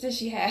outfits does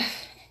she have?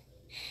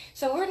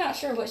 So we're not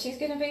sure what she's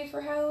going to be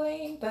for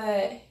Halloween,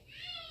 but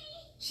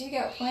she's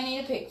got plenty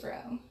to pick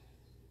from.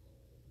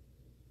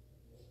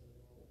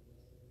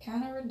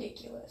 Kind of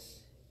ridiculous.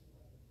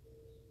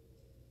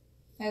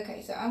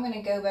 Okay, so I'm going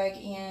to go back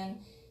in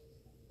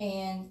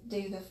and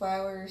do the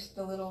flowers,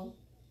 the little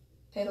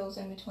petals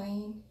in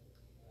between.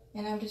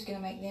 And I'm just going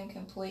to make them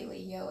completely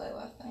yellow,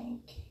 I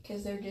think.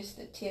 Because they're just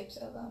the tips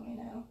of them, you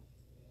know.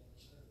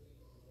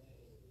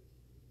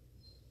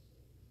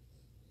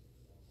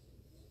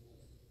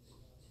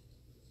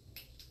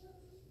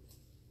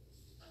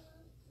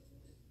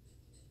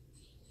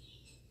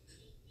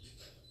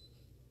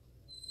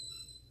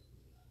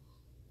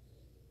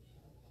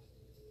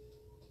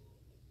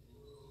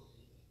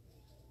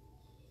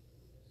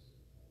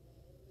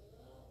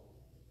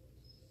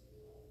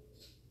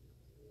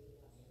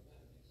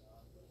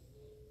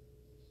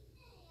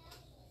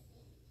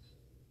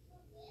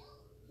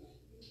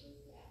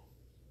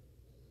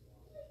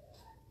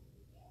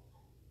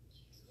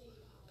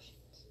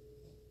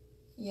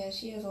 Yeah,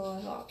 she has a lot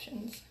of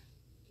options.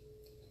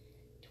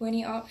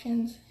 20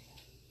 options.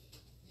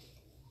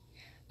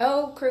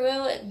 Oh,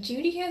 Cruella,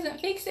 Judy hasn't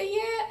fixed it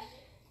yet?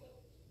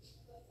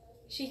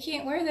 She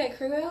can't wear that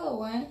Cruella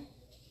one.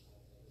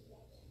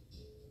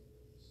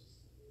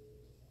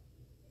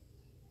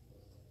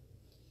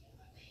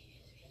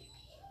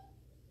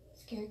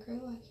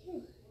 Scarecrow like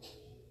you.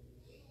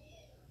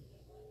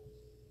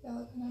 Y'all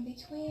are gonna be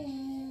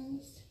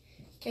twins.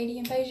 Katie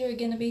and Paige are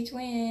gonna be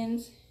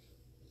twins.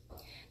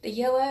 The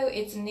yellow,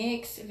 it's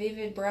NYX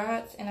Vivid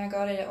Brights, and I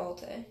got it at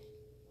Ulta.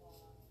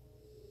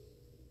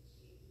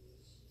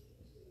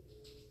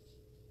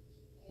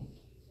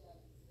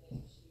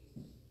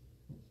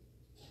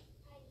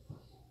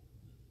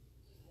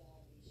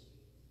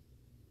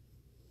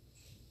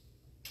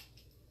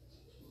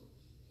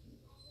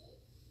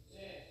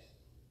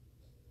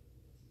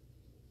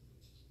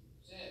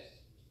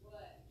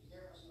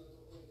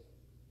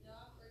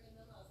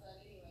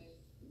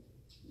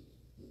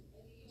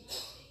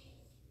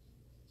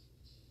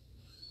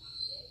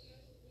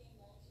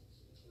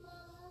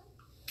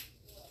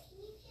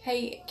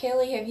 Hey,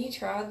 Kelly, have you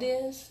tried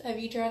this? Have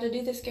you tried to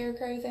do the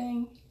scarecrow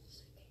thing?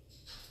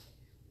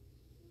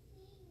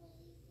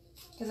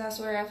 Because I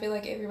swear I feel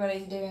like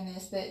everybody's doing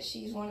this, that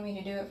she's wanted me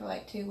to do it for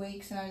like 2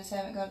 weeks and I just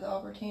haven't got the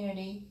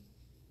opportunity.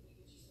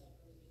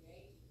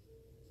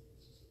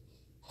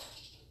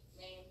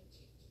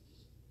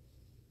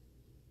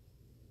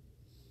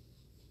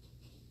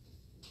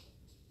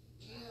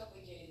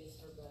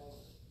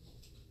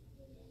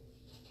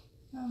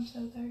 I'm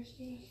so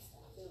thirsty.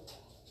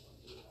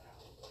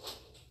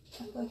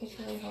 I feel like it's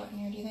really hot in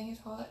here. Do you think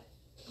it's hot?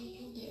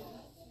 Yeah.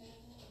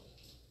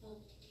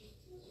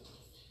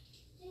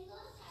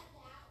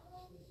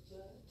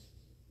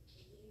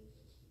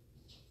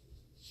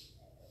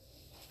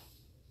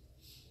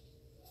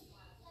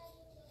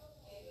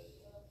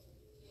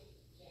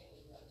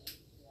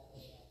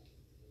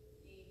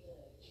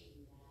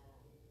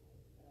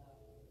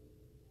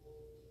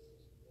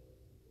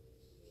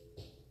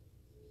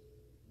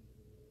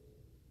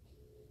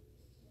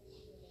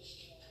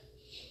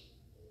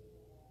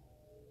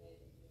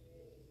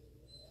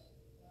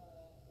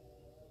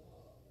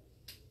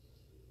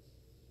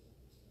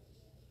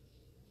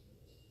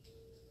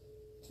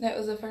 That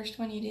was the first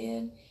one you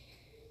did?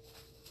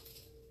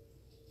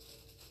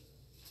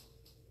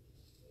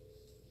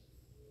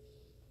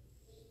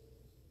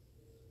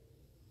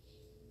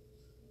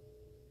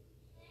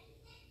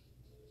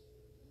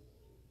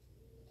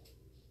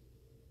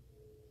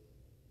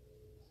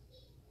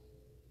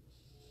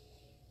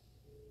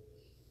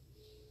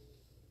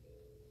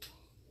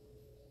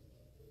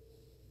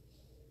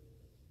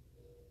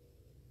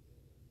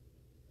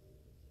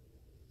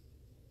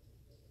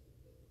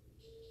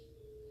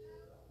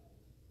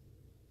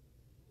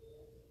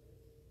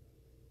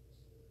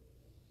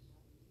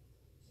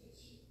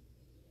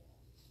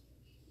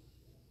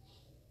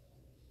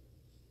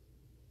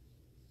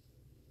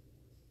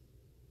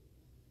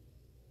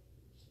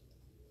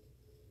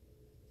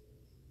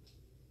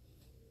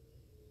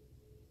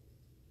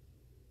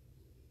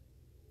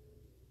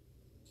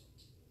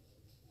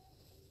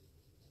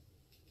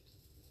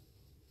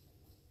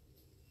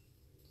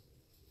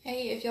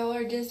 Hey, if y'all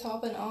are just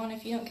hopping on,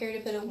 if you don't care to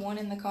put a 1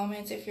 in the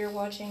comments if you're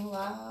watching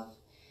live,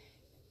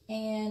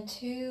 and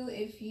 2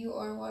 if you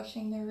are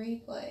watching the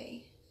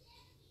replay.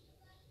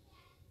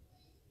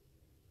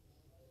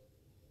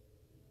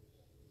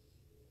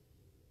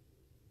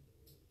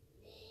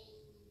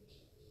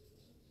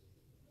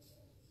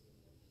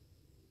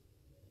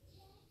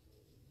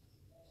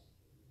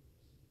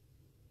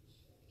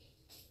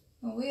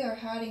 Well, we are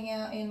hiding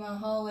out in my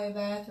hallway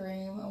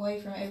bathroom,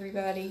 away from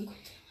everybody.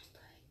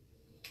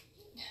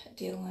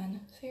 Dylan,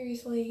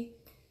 seriously.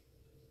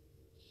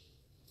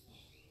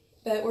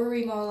 But we're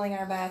remodeling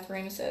our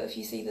bathroom, so if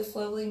you see this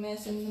lovely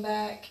mess in the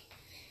back,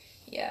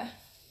 yeah.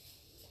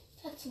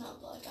 That's not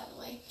blood, by the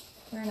way.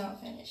 We're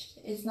not finished.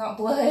 It's not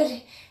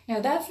blood.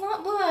 No, that's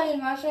not blood in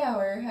my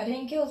shower. I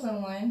didn't kill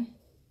someone.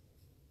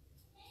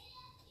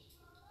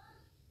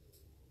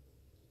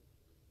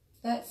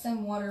 That's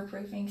some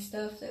waterproofing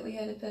stuff that we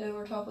had to put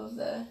over top of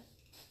the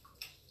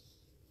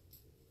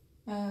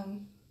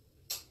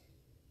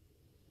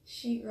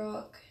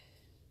sheetrock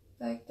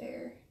back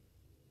there.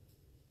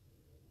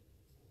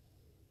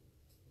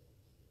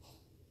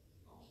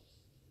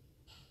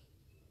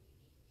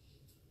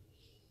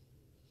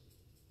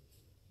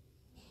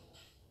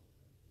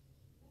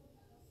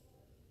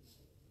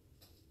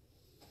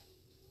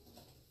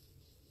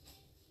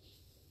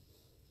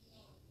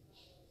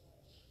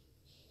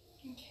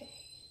 Okay.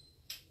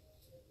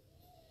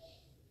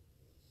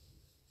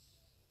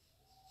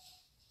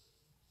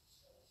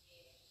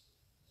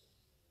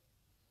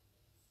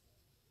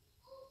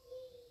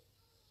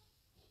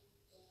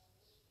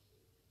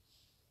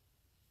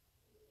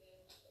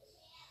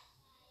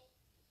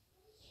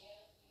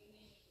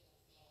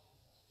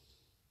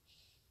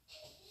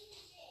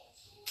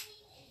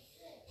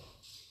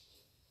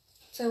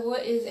 So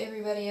what is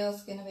everybody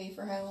else going to be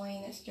for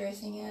Halloween that's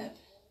dressing up?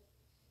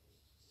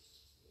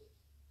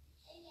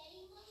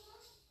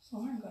 What's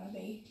Lauren going to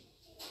be?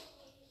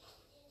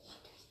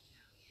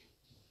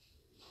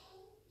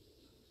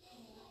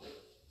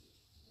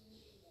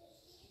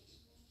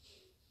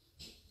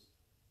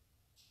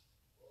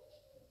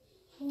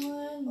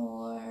 One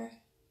more.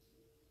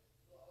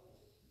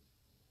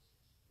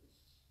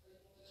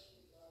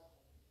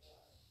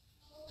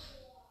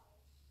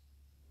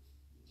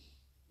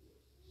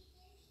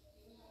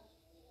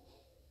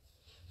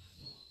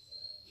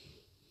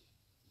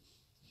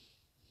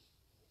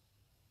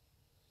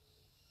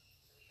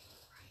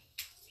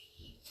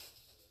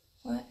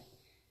 What?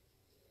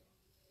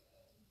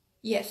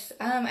 Yes,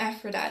 I'm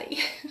Aphrodite.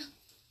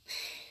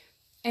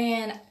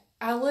 And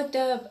I looked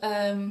up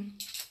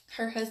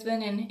her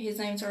husband, and his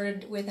name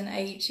started with an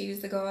H. He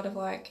was the god of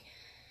like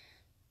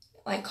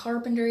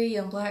carpentry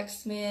and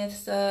blacksmith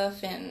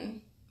stuff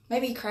and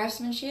maybe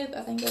craftsmanship.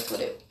 I think that's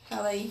what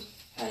how they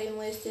had him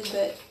listed,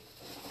 but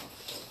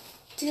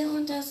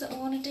Dylan doesn't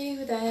want to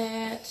do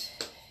that.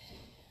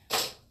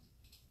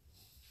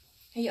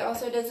 He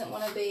also doesn't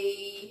want to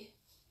be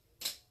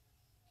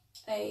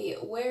a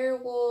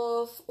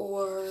werewolf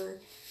or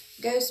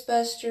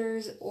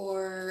Ghostbusters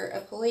or a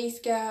police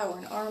guy or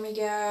an army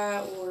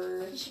guy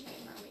or You should be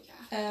an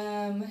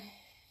army guy.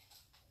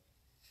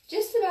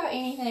 Just about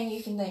anything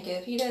you can think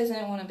of. He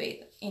doesn't want to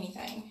be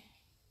anything.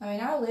 I mean,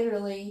 I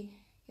literally,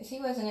 because he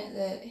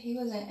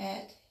wasn't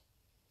at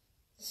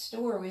the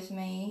store with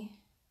me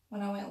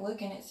when I went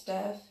looking at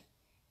stuff,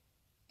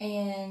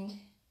 and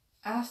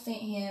I sent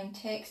him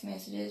text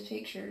messages,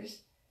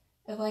 pictures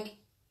of like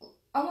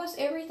almost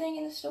everything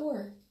in the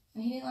store,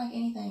 and he didn't like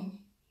anything.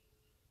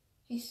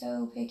 He's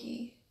so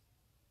picky.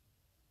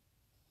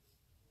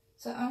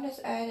 So I'm just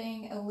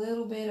adding a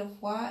little bit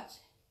of white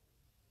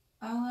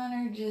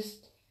eyeliner,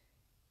 just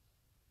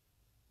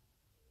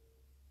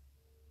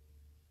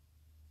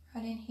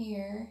right in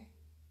here.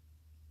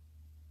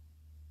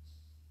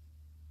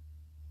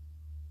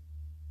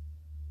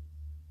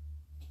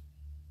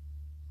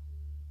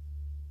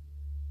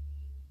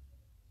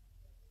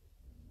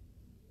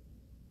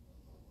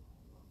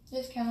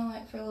 Just kind of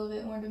like for a little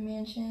bit more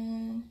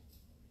dimension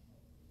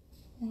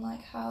and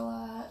like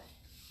highlight.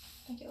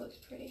 I think it looks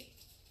pretty.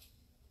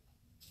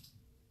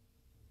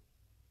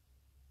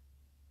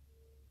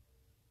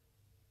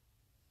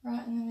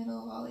 Right in the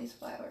middle of all these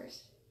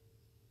flowers.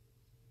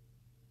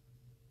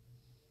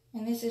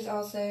 And this is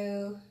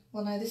also,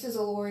 well no, this is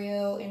a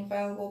L'Oreal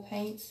Infallible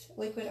Paints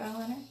liquid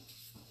eyeliner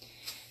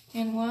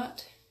in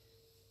white.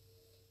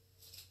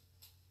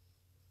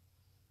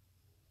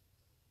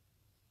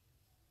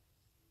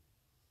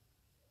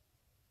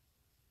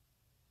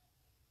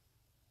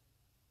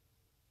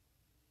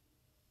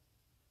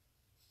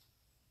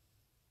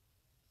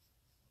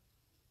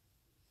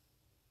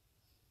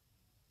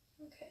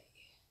 Okay.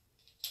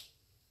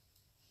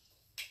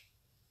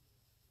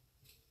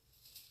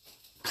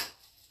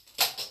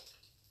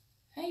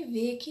 Hey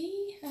Vicky,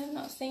 I have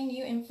not seen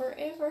you in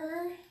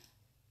forever.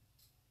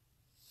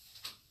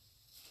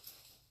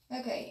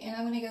 Okay, and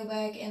I'm going to go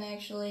back and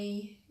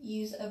actually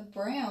use a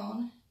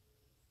brown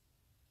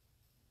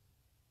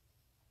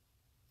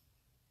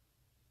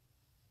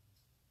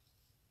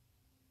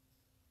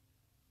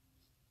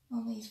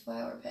on these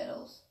flower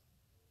petals.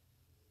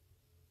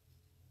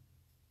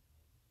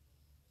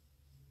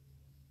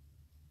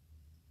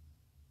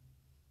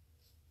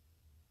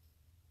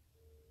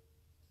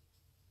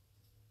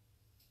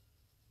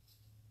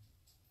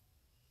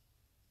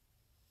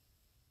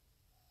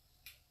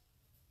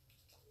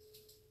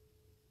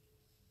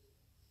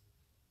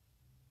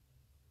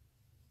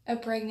 A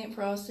pregnant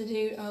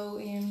prostitute,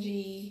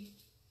 OMG.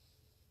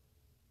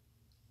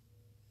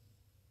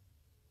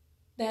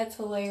 That's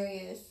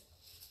hilarious.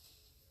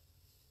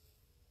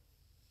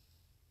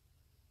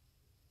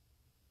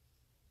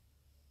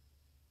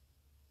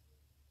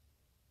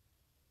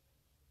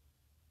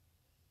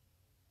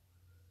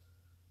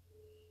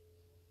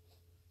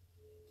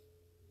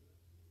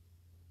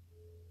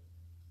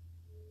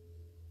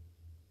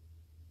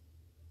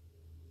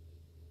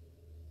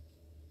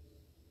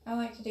 I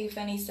like to do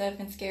funny stuff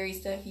and scary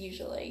stuff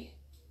usually.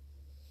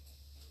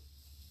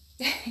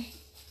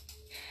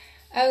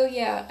 Oh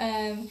yeah,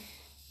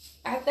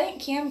 I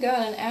think Kim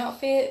got an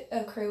outfit,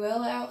 a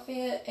Cruella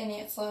outfit, and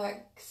it's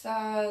like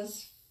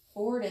size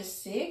 4 to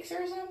 6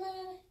 or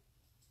something.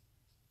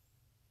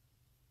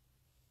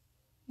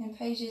 And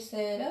Paige just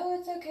said, "Oh,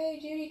 it's okay,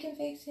 Judy can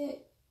fix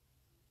it."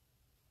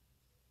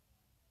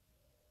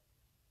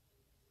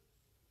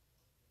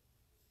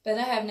 But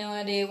I have no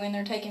idea when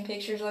they're taking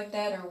pictures like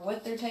that, or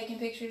what they're taking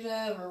pictures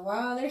of, or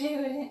why they're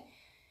doing it.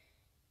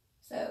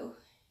 So,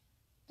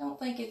 don't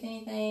think it's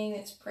anything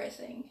that's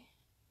pressing.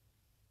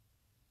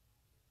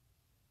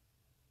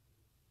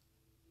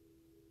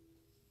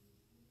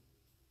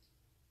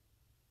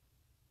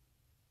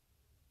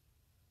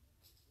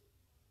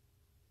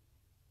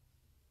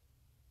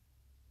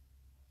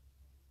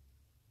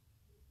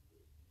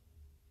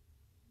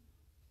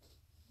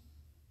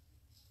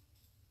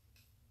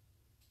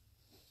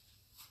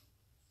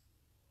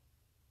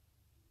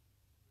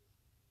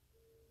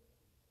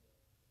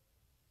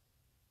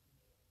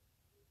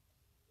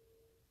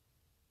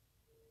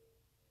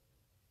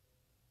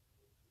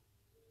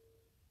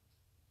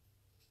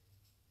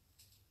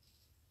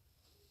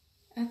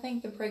 I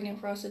think the pregnant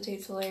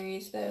prostitute's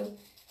hilarious, though.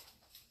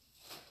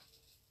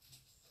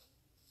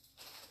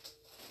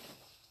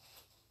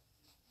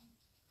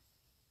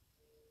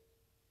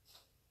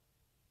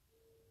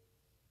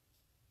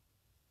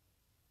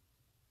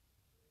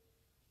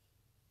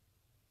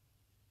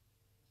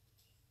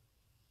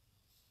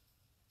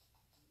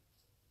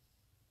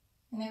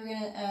 And they were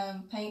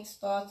gonna paint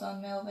spots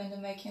on Melvin to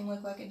make him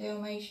look like a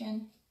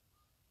Dalmatian.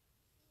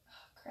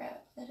 Oh,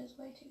 crap, that is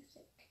way too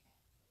thick.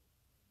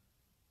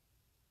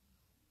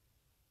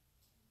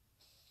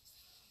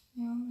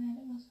 Now I'm mad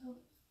at myself.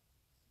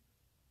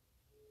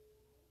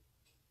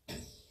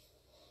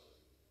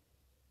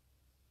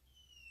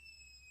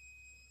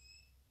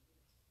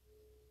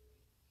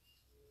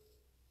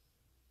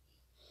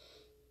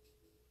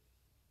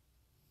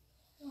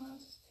 Oh,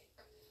 that's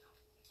thick.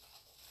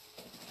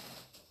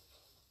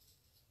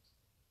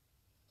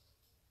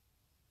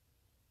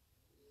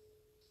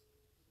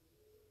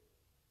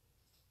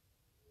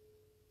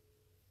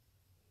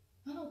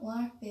 I don't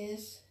like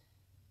this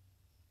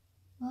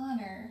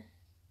liner.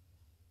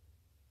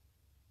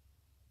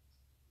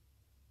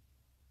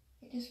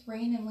 It just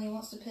randomly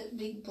wants to put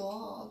big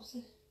blobs.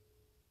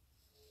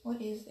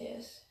 What is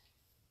this?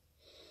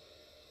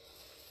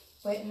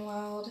 Wet n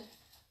Wild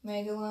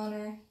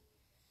megaliner.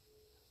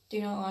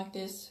 Do not like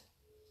this.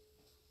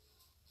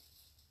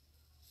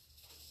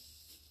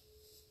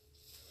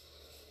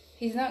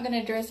 He's not going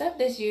to dress up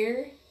this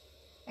year.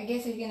 I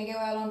guess he's going to go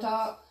out on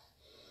top.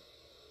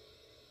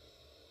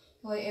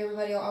 Like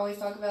everybody will always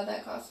talk about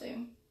that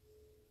costume.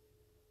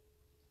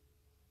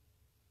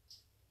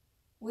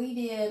 We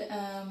did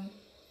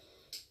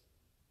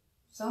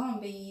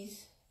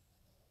zombies,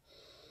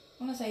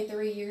 I want to say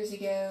 3 years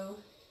ago.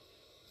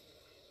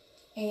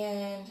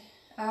 And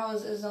I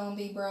was a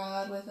zombie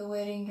bride with a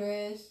wedding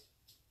dress.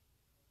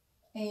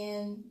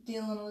 And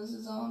Dylan was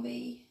a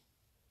zombie.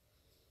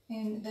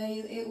 And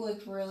it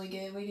looked really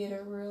good. We did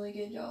a really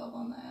good job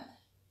on that.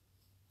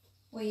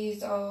 We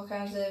used all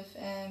kinds of,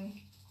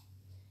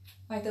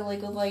 like the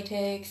liquid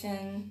latex,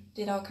 and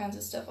did all kinds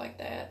of stuff like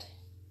that.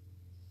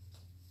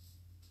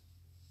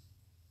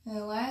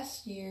 And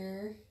last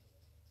year,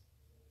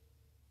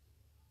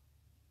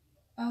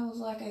 I was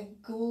like a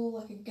ghoul,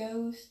 like a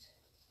ghost.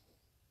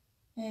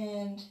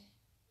 And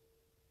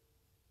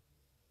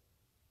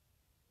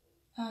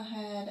I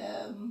had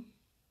a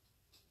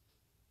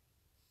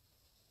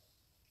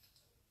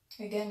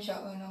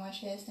gunshot wound on my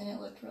chest, and it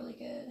looked really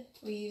good.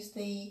 We used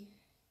the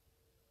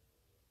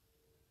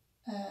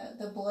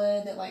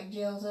blood that like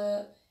gels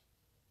up,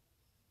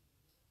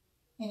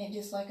 and it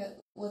just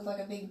looked like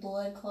a big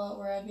blood clot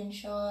where I'd been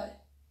shot,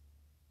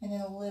 and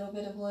then a little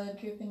bit of blood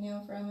dripping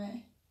down from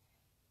it.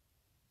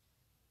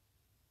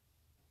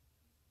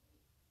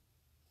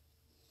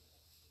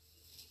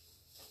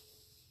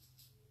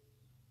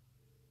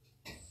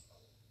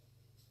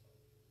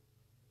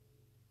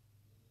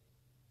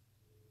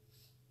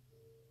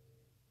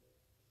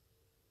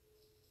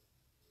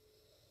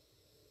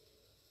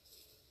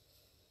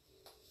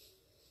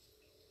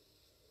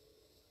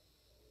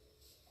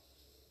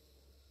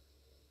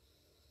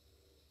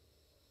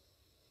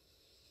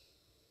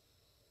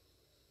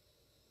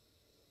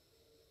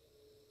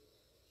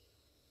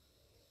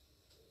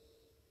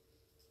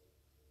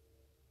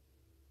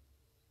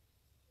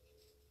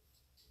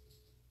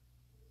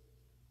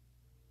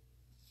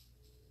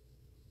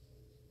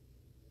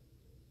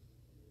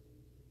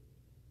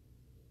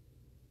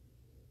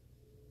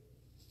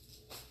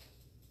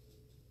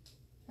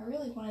 I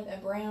really wanted a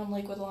brown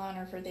liquid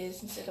liner for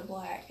this instead of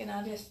black, and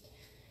I'm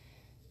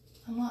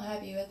not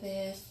happy with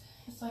this.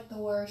 It's like the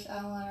worst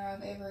eyeliner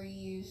I've ever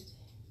used.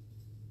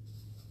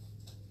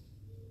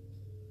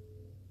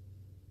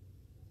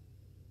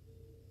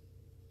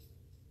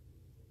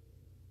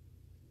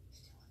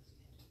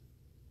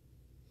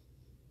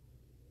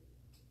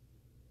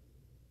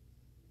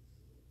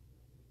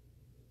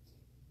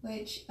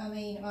 which, I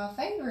mean, my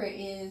favorite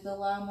is the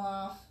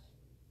LimeLife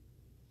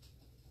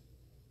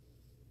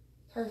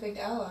Perfect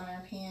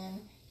Eyeliner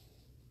pen.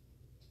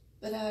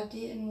 But I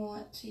didn't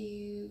want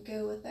to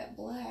go with that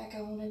black.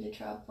 I wanted to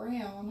try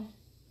brown.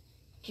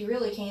 But you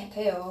really can't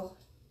tell.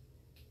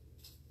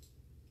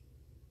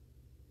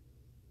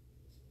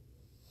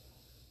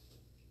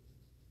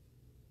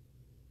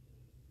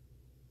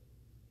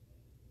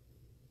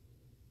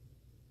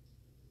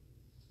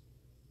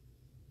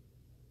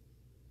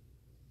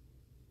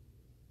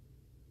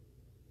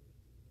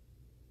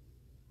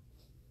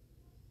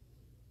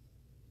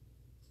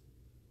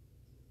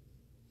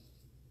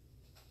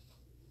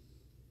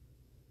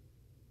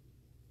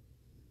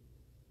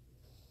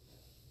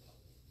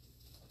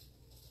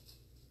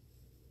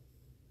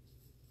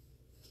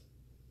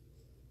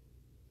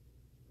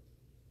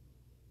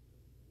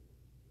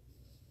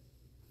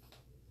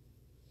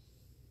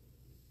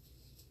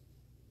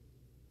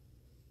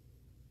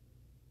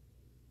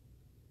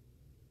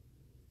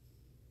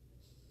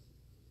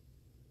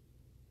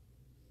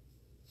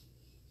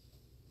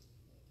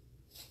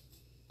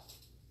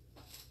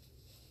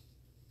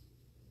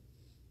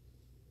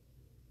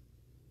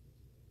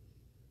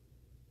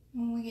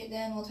 When we get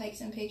done, we'll take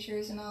some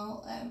pictures, and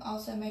I'll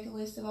also make a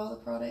list of all the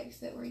products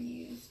that were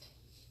used.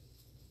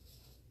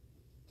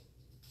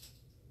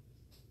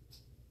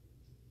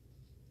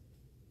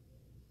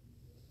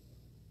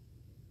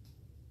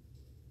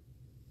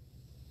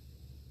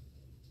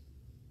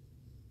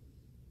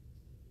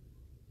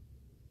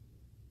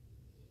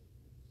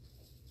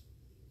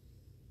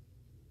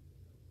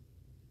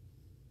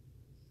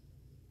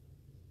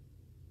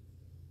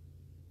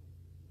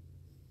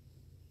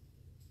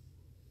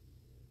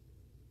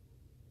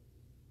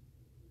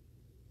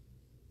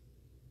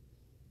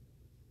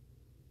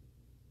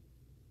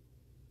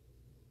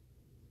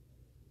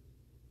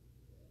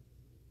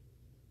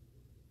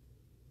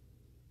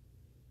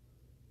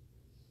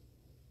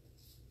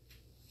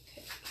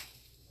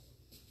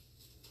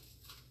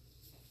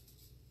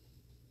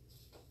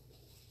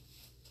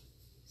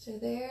 So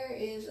there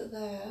is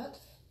that.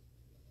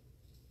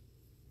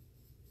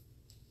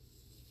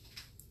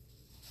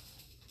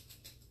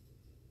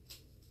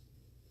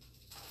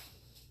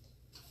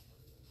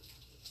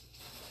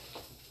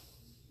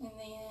 And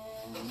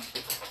then,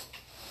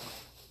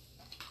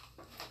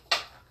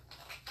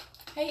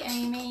 hey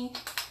Amy.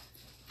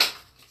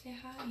 Say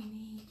hi,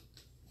 Amy.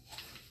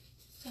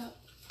 Stop.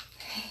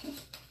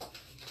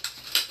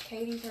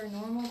 Katie's her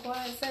normal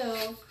quiet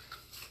self.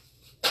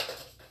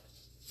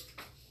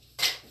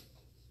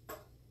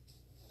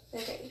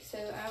 Okay, so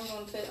I'm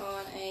going to put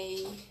on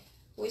a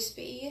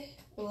wispy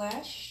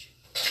lash.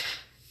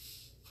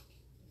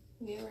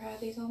 Have you ever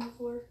had these on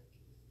before?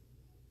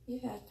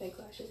 You've had fake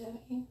lashes, haven't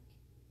you?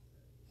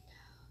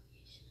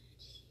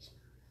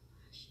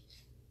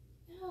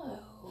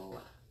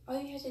 No.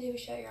 All you have to do is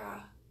shut your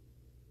eye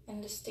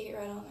and just stick it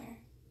right on there.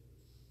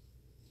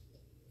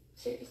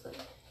 Seriously.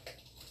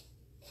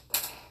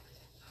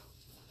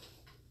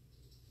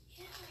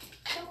 Yeah,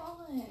 come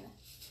on.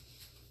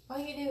 All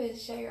you do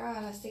is shut your eye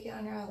and I stick it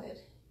on your eyelid.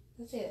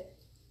 That's it.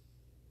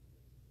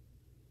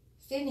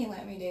 Sydney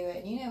let me do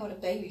it. You know what a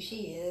baby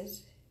she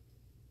is.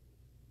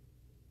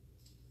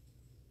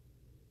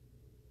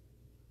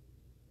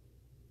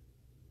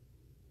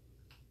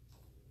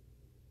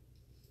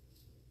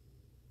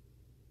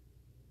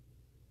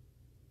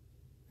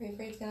 Are you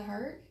afraid it's gonna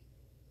hurt?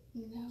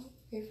 No.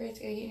 Are you afraid it's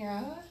gonna get in your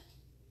eye?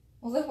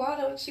 Well, then why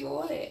don't you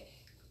want it?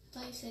 I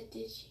thought you said,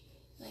 did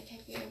you? Like,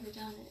 have you ever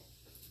done it?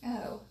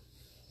 Oh.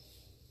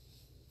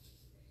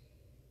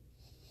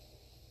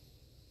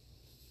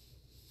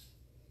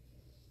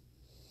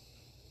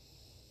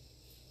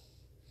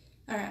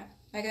 Alright,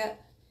 I got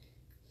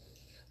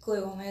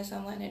glue on this.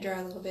 I'm letting it dry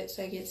a little bit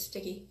so it gets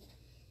sticky.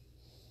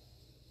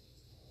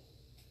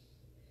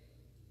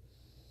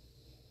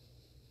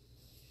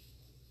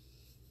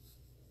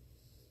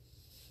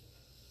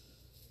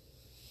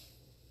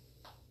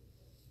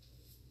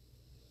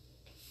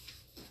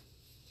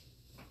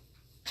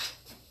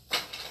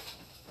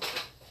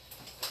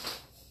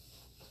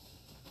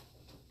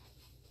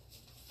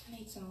 I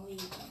need some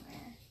leaves on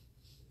there.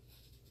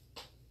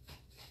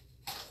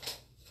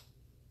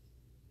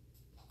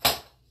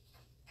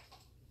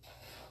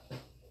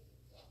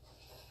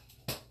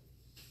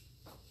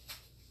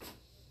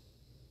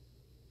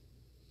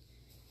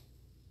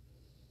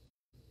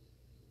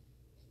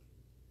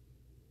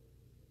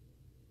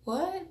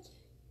 What?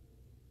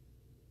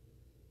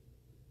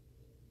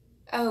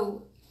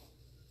 Oh,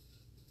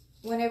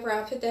 whenever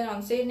I put that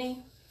on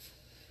Sydney,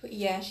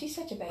 yeah, she's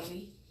such a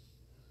baby.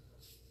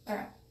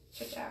 Alright,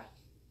 check it out.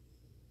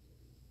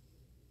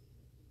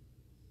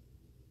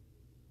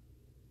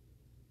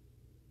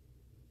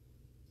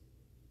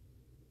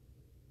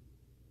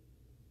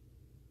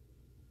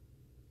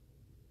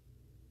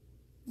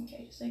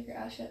 Okay, just leave your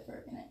eyes shut for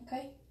a minute,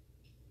 okay?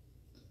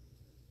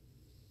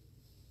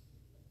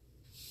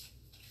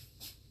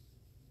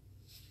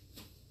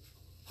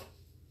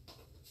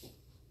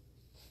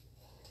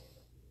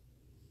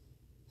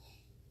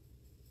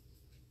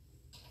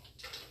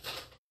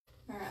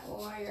 Alright, well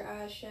while your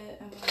eyes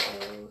shut, I'm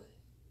gonna go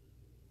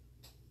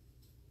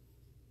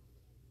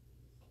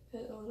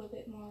put a little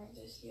bit more of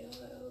this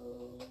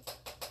yellow.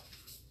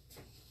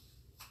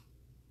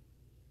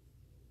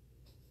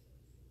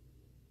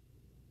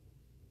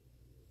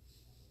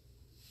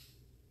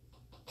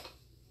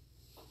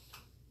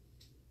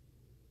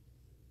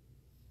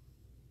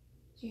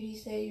 Judy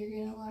said you're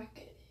gonna like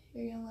it.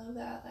 You're gonna love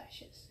the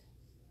eyelashes.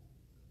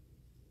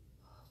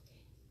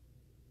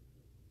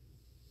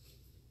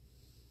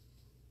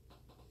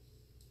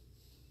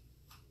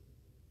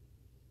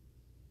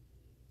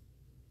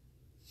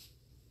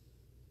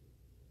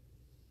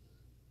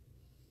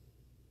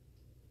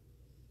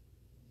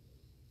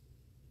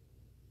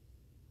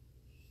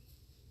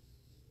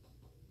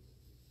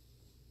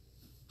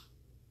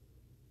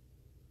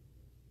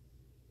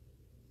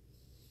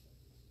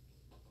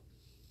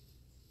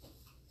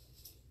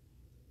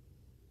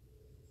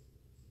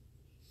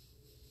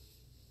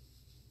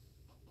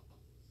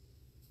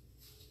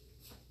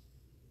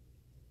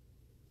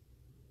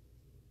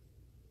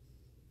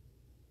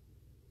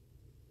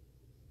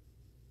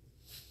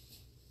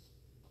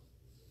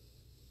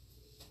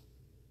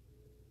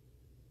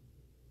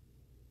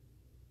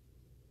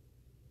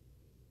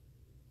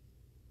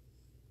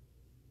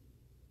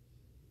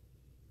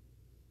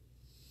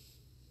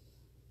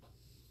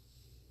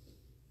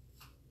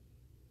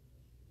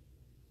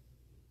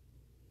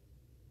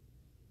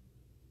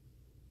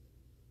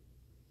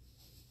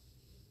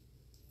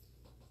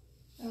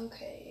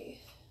 Okay,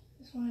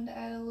 just wanted to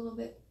add a little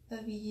bit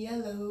of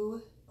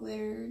yellow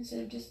glitter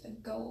instead of just the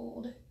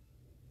gold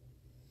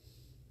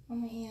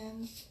on the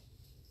ends.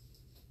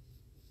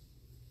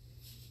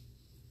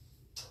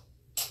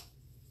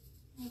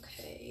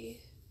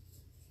 Okay.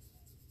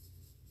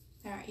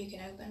 Alright, you can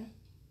open.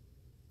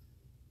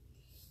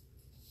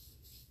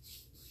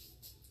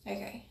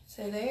 Okay,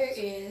 so there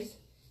is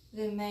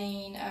the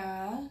main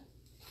eye.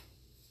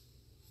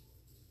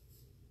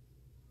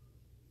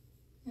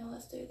 Now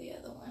let's do the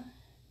other one.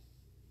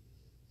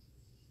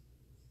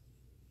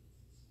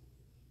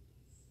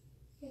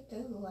 Get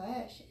those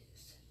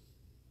lashes.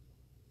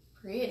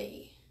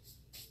 Pretty.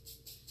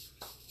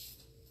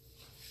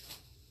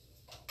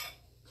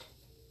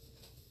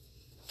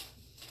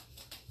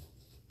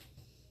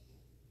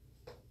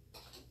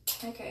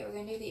 Okay, we're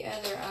gonna do the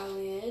other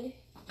eyelid.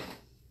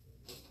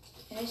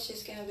 And it's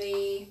just gonna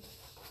be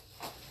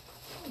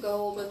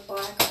gold with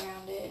black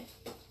around it.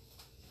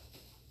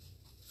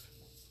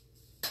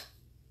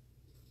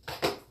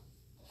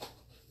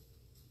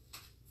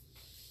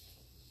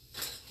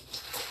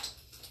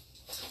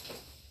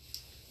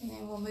 And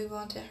then we'll move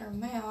on to her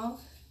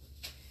mouth.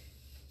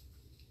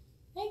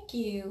 Thank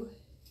you.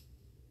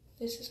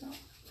 This is not.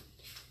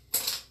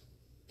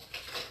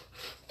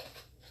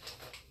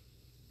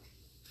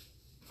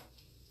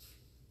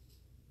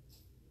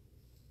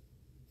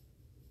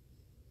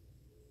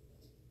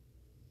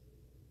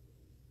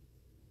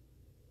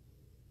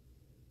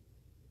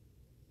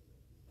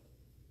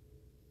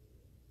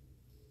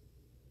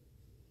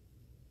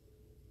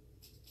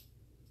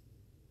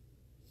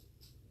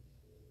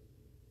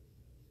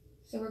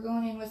 So we're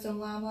going in with some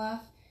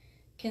LimeLife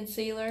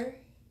Concealer.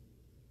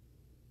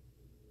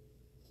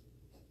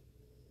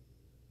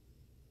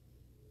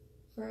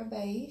 For a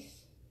base.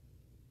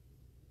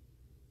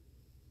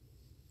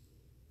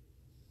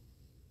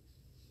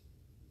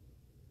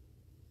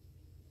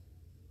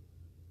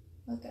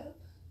 Look up.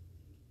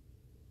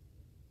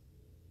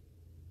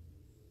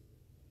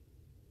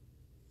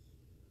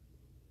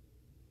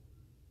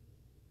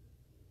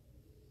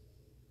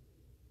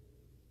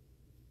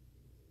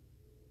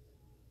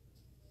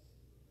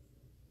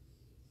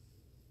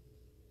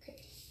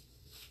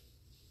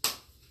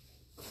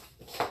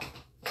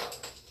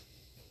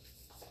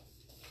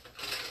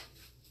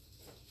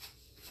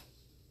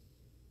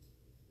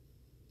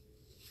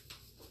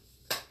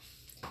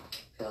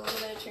 Put a little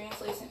bit of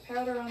translucent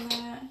powder on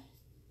that.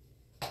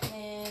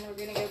 And we're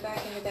going to go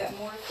back into that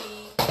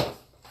Morphe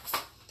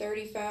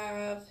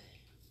 35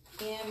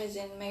 M as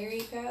in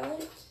Mary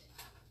palette.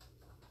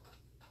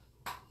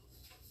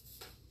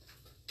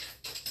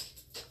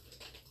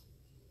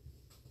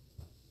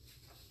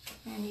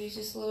 And use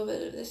just a little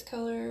bit of this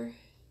color.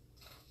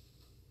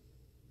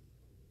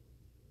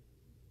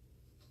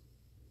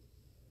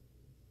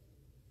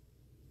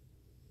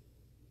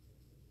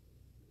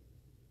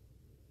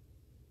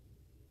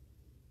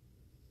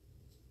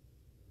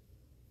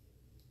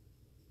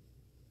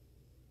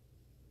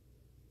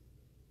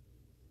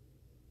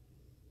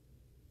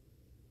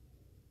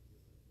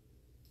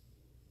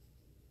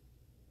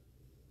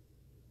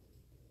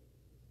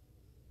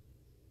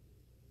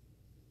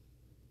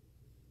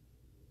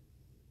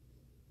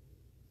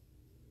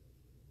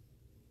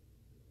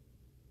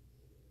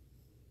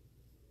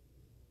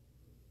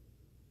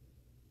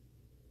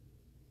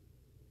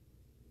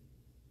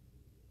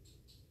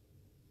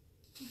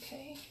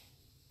 Okay.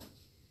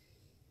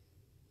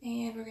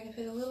 And we're going to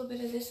put a little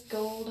bit of this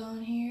gold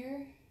on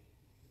here.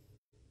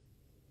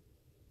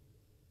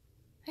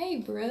 Hey,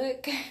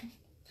 Brooke.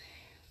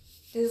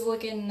 This is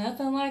looking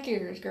nothing like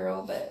yours,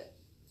 girl, but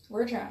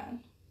we're trying.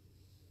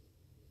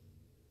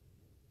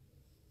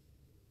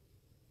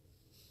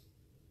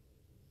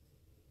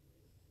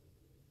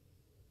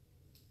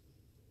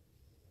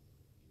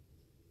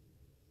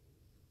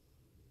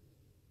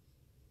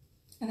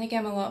 I think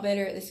I'm a lot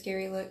better at the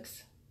scary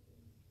looks.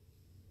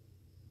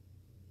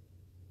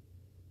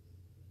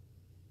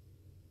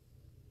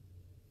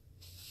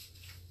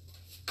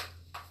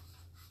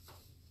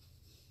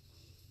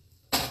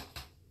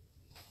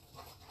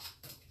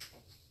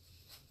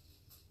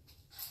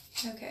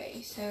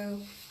 Okay, so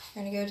I'm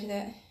going to go to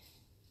that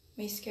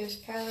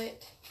Miskos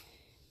palette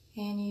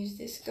and use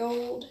this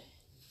gold.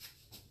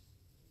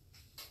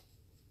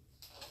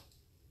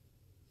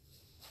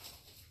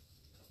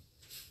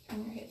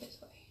 Turn your head this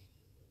way.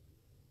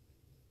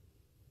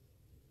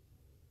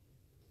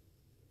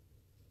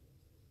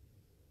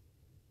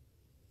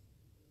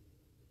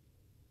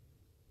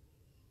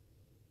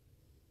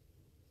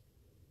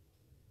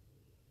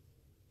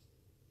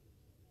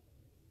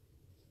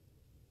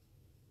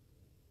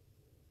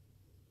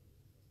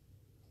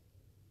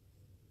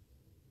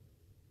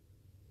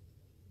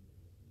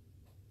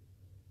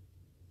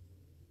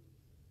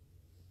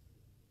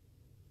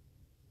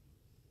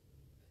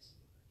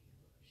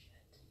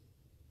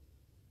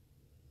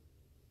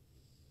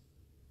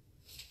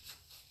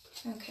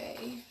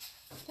 Okay,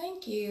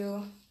 thank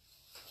you.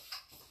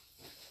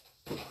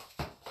 And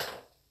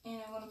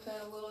I'm going to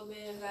put a little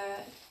bit of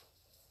that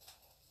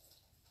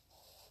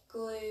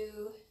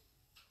glue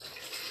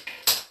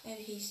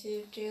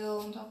adhesive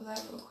gel on top of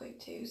that real quick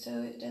too, so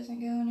it doesn't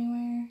go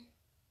anywhere.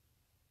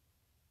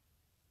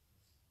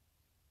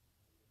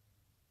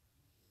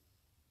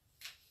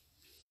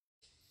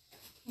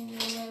 And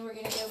then we're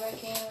going to go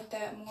back in with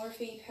that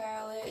Morphe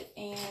palette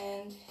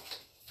and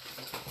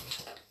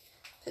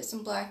put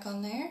some black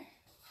on there.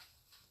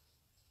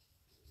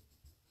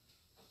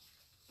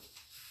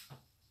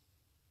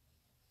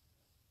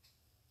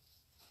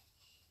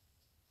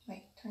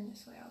 Wait, turn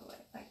this way all the way,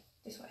 like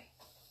this way.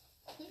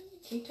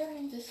 Keep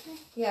turning this way.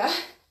 Yeah.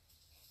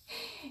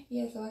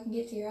 Yeah, so I can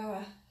get to your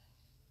eye.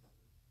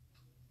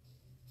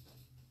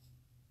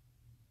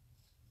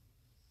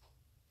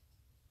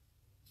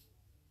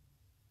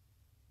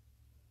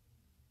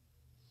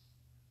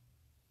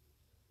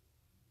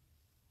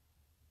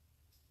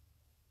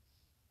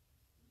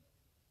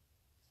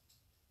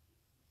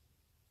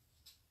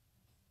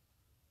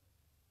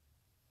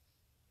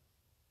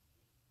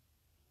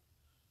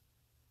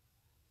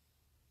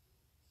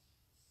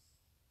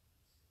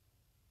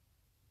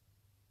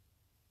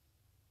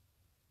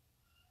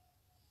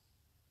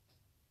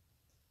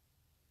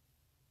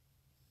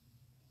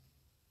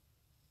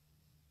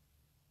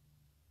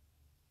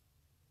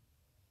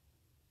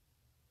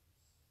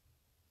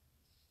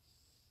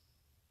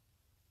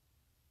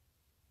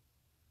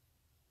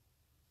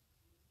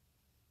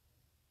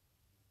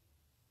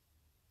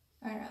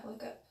 Alright,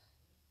 look up.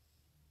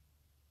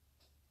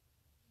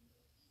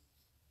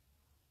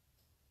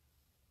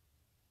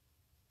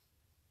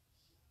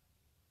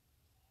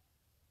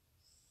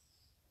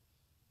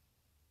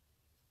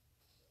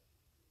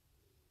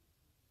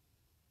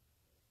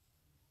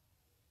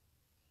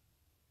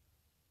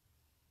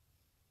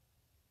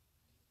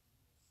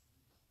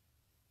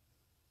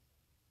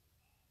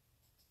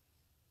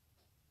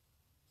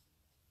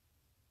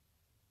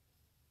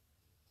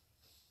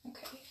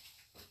 Okay.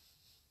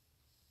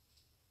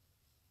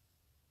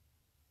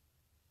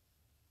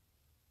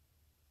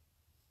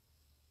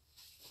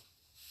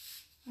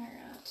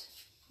 Alright,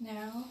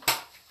 now,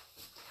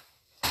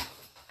 let's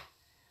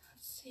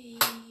see.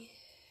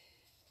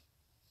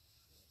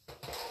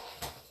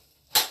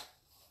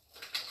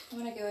 I'm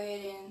going to go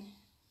ahead and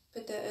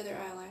put the other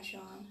eyelash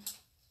on.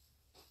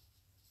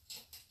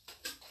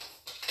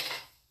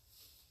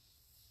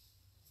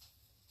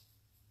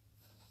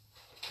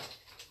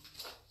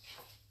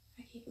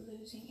 I keep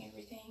losing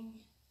everything.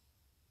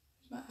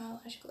 There's my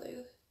eyelash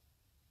glue.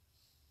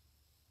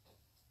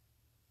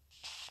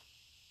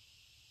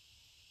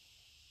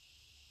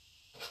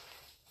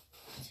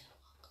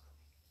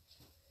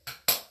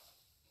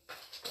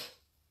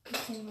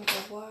 This seems like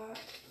a white.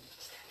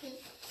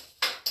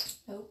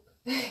 Nope.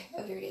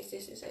 Oh, here it is.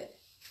 This is it.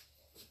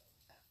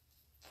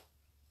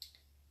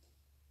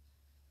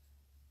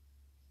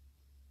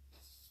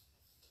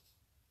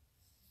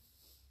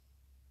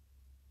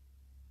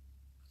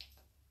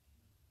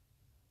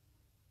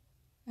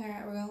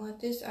 Alright, we're going to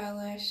let this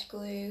eyelash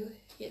glue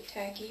get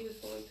tacky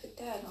before we put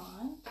that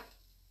on.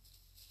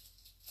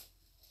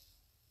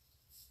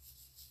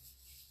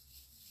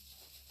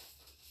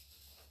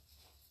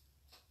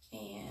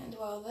 And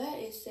while that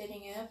is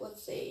setting up,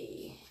 let's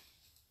see.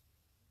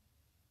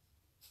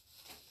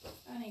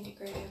 I need to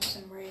grab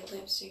some red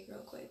lipstick real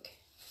quick.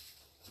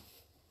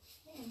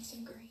 And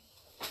some green.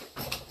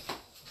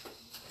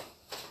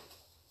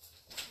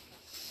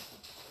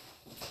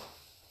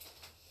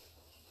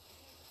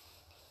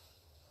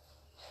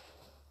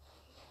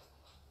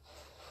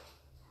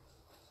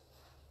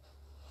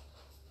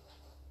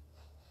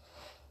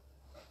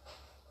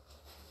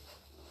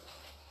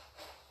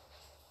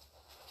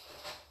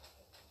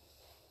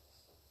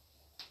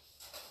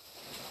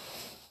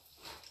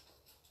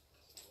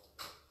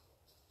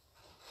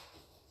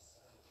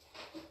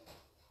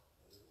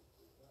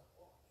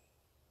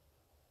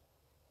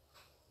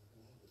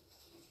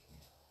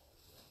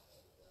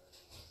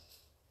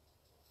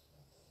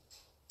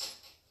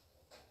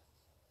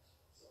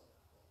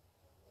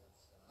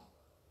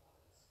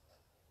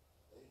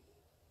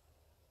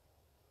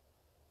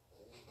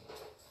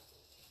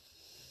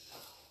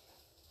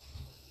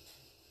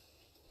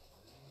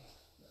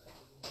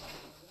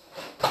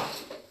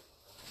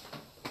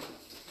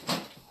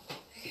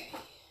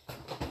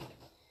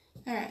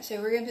 Alright, so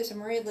we're going to put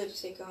some red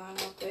lipstick on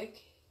real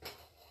quick.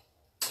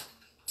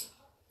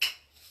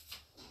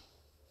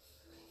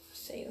 Let's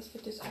see, let's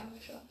put this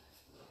eyelash on.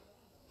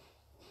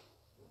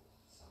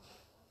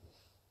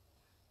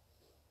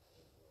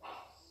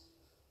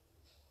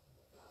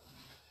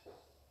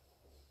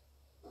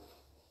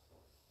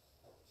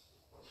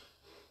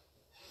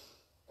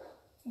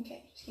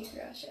 Okay, just keep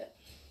your eyes shut.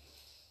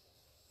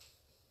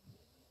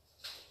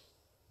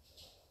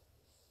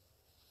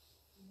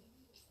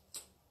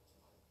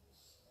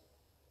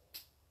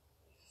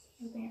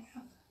 Open your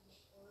mouth.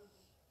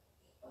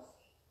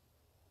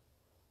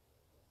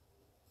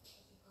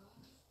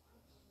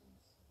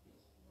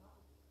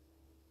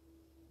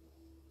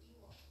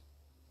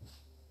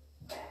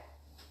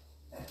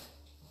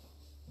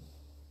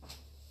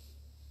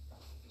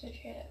 Touch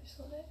your head up just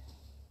a little bit.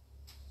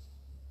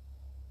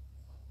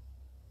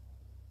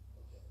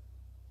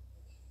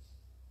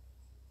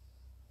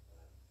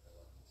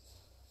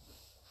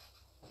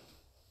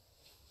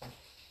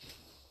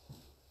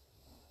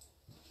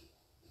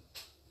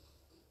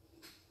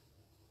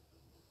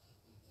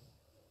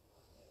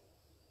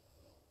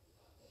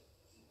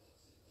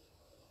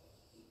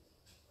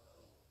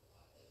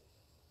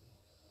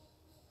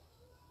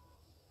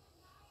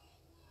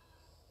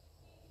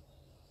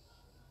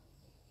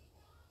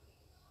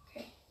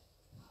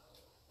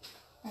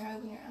 Alright,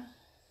 open your eye.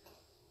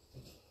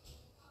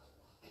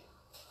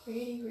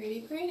 Pretty,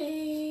 pretty,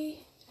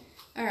 pretty.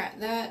 Alright,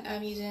 that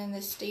I'm using the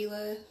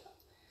Stila.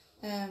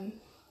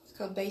 It's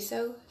called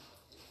Beso.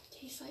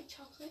 Tastes like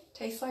chocolate.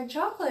 Tastes like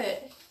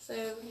chocolate. So,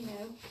 you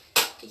know,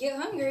 if you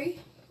get hungry.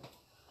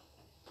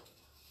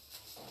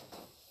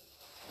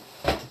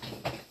 And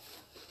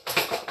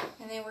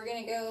then we're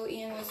going to go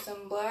in with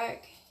some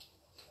black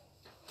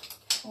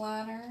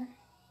liner.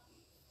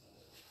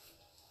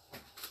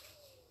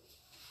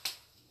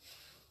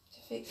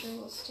 Fix our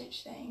little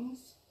stitch things.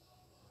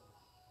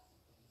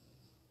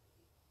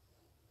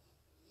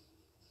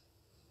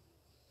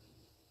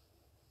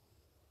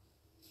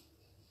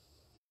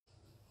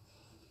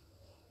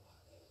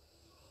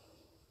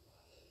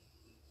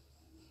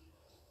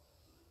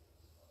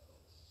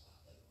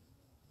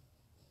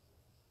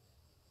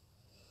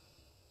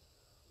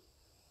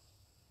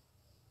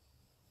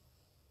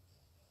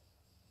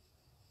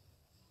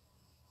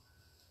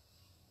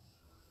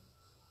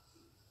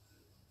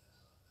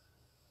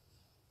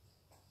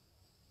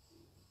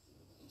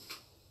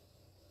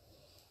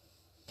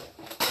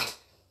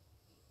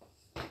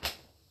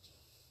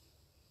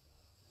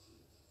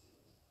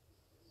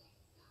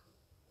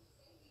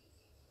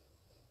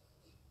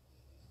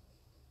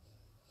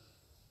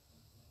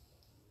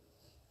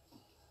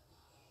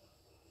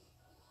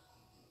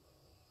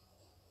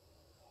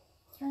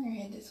 Turn your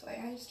head this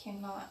way. I just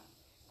cannot.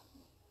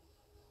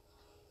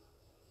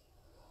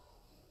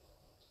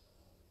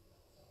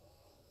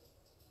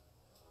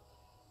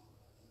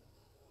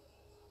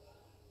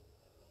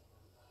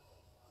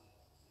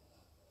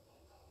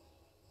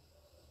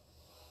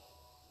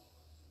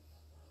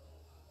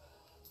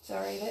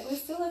 Sorry, that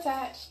was still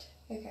attached.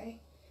 Okay.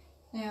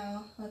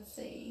 Now, let's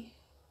see.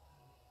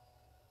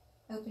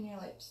 Open your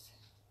lips.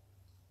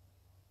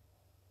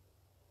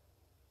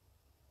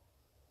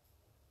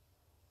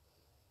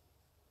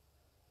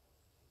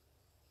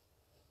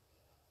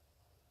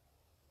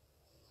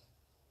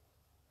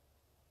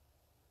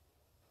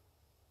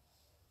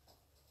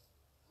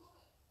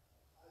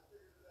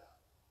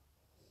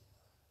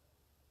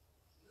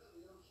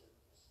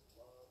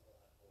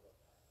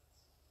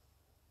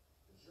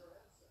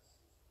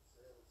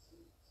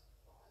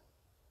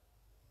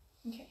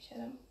 Okay, shut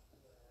them.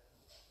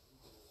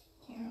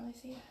 Can't really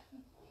see that.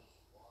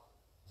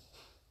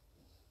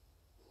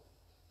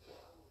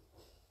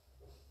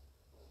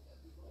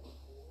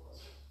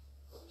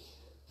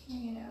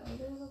 Bring it out a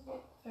little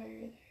bit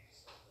further.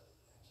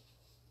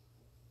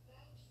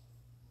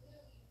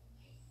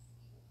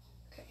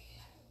 Okay.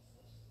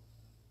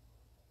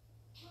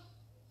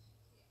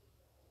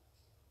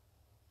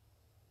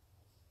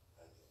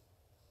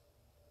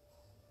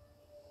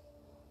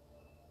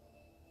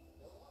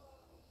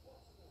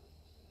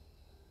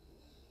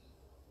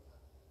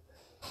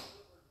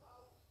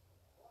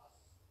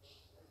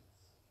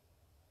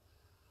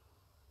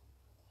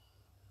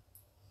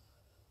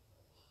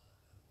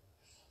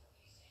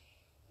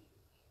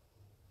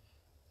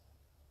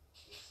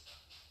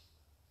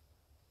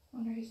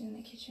 Wonder who's in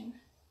the kitchen.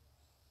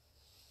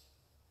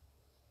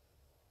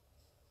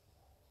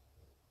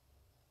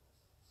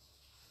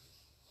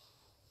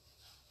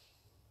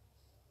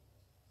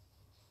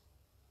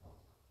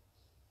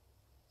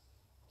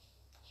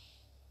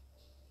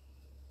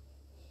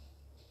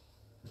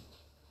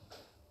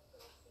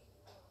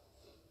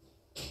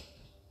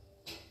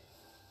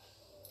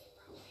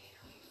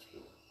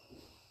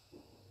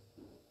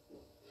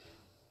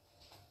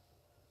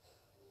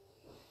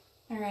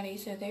 Alrighty,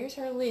 so there's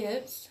her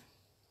lips,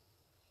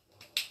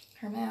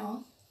 her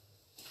mouth,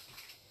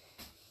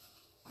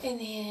 and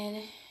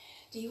then,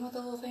 do you want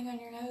the little thing on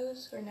your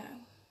nose or no?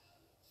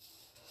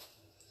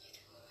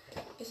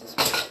 This is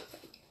what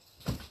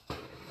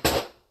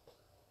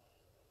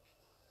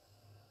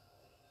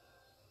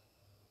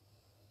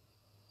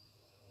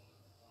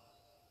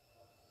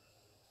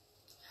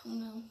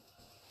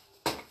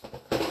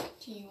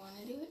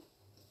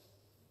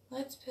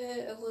let's put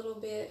a little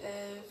bit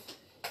of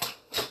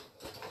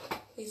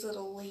these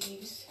little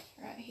leaves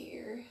right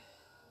here.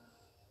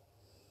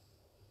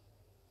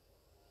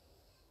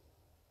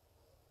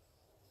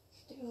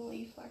 Let's do a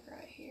leaf like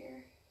right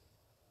here.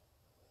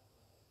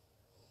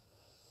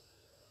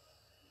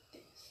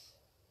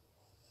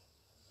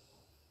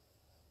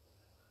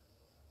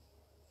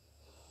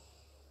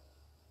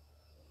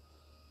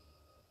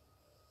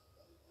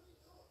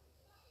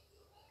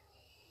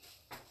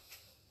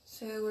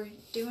 So we're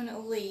doing a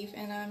leaf,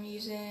 and I'm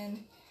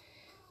using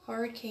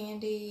Hard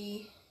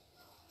Candy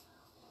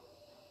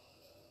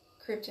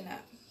Kryptonite.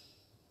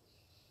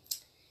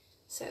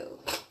 So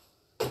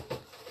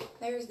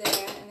there's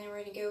that, and then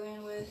we're going to go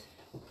in with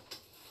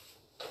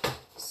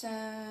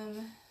some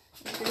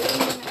green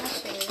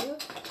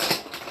eyeshadow.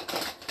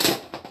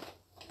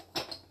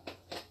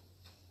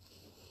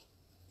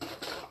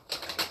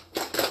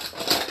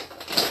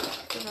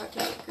 Forgot to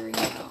get green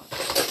out.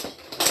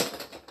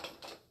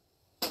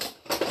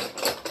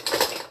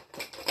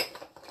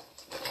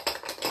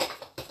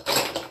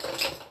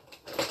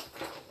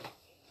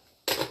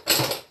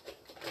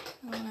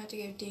 I'm going to have to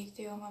go dig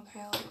through all my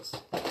palettes.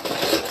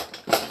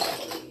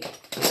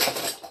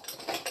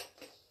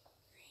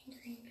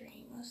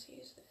 Green. Let's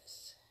use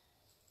this.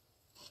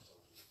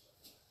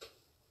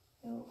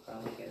 It will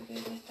probably go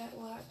good with that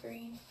light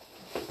green.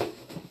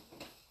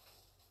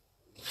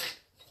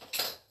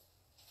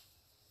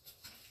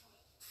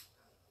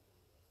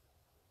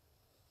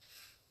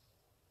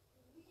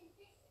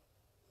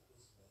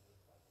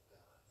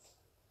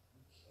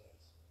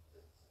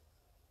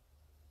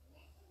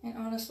 And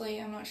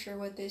honestly, I'm not sure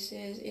what this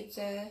is. It's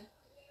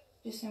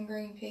just some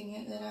green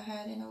pigment that I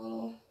had in a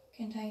little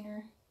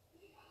container.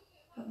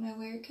 Don't know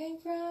where it came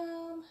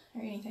from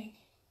or anything.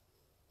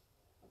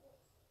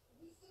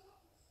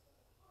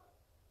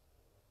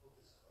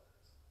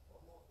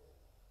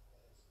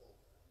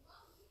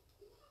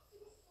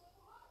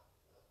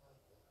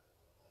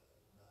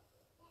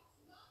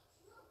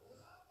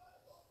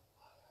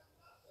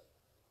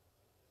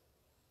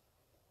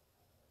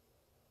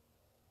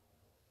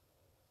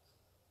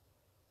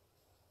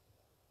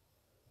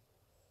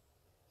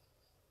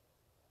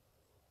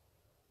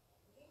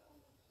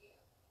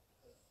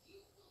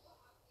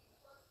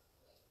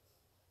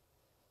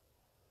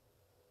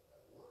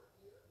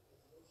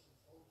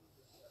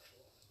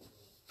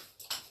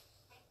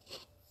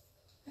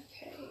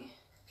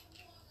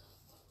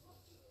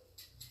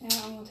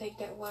 Now I'm going to take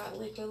that white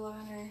liquid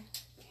liner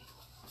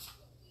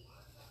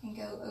and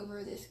go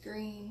over this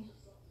green.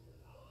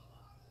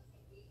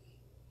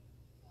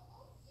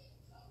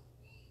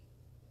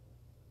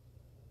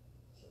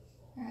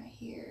 Right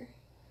here.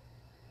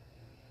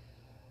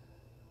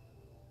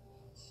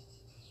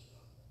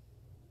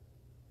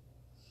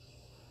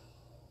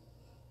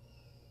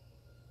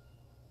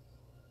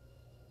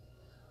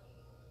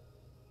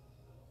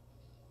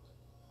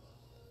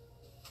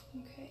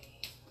 Okay.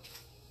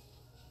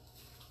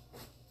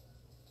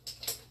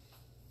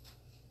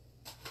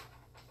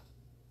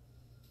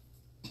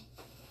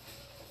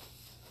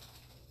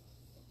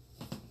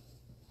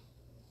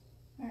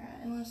 Alright,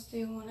 and let's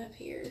do one up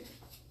here.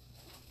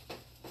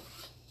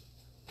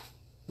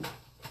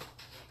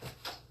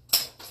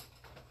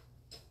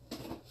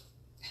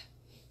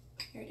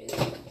 Here it is.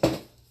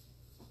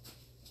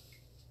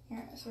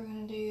 Alright, so we're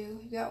going to do,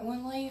 we've got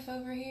one leaf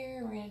over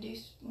here, we're going to do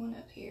one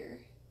up here.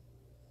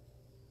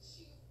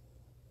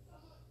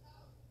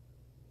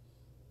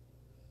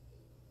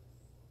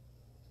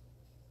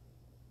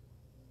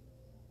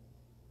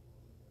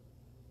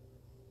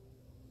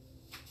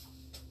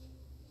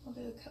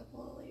 We'll do a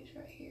couple of leaves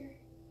right here.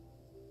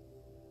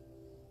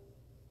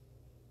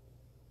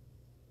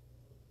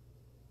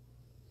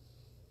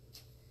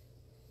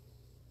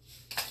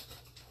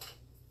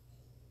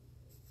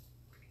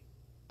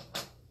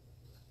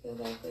 Go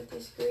back with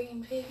this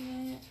green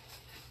pigment.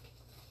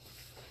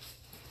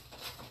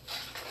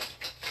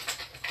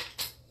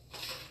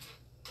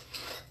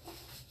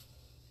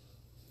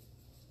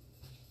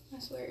 I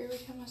swear every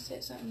time I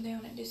set something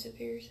down it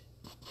disappears.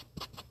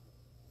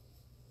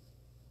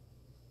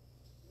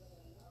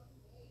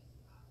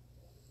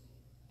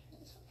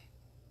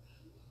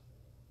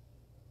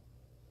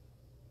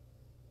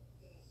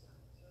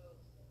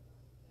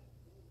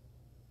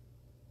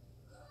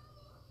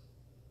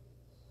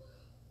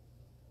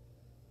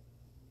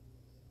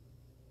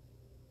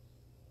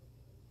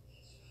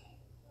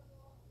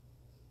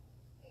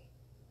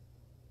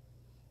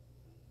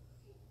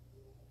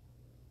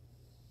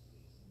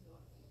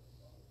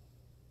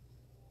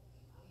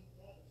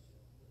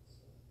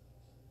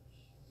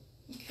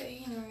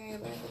 Okay, and we're going to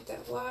go back with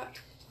that white.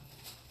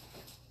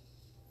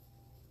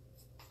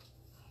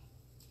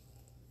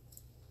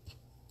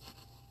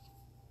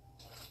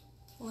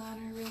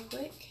 Liner real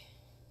quick.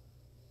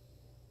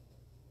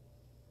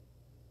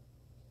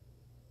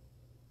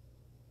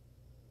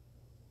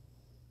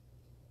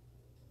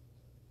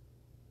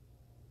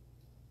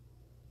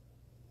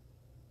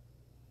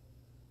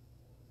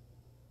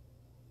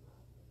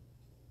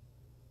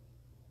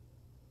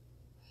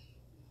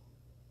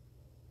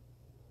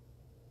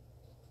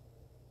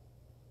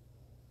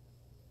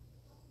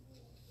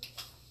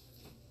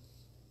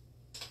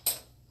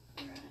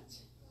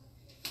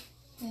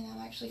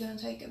 actually going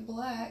to take a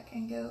black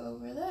and go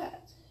over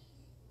that,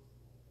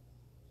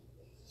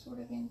 sort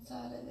of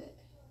inside of it.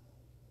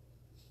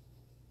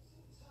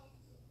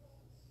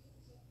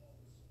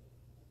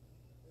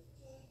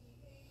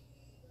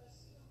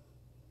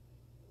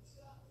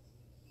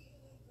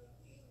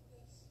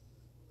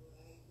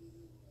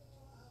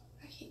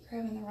 I keep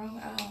grabbing the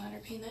wrong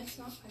eyeliner pen. That's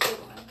not a good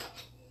one.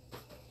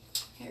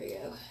 Here we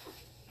go.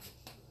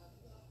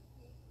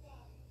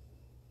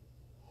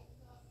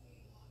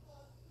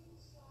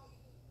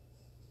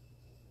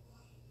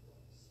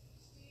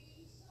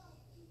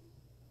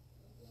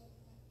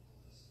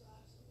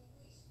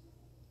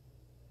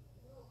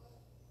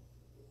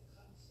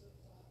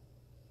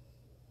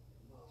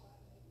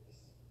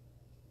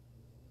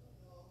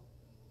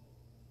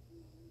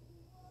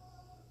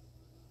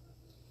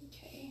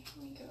 Okay,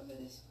 let me go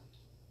over this one.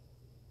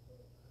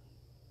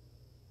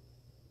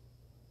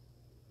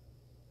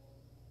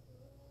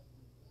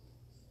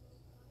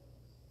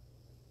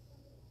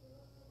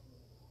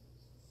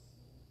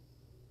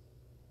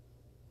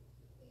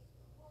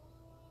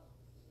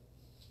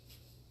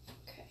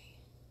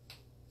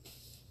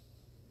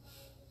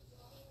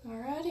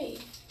 Alrighty,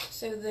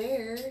 so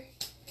there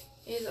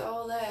is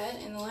all that,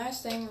 and the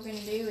last thing we're going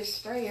to do is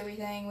spray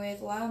everything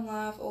with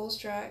LimeLife Oil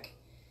Strike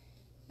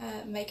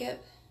Makeup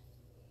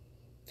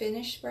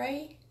Finish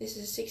Spray. This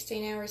is a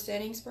 16-hour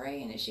setting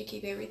spray, and it should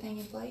keep everything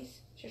in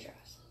place. Shut your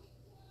eyes.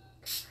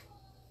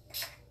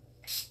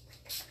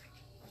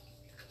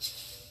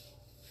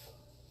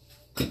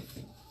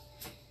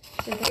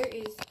 So there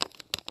is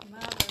my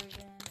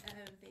version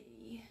of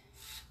the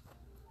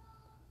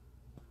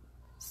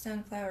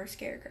Sunflower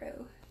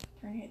Scarecrow.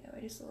 Turn it that way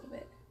just a little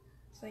bit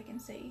so they can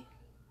see.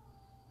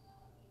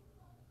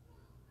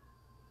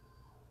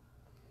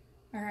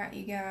 Alright,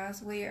 you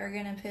guys, we are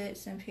going to put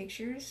some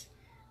pictures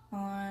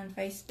on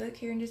Facebook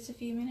here in just a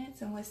few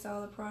minutes and list all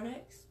the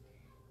products.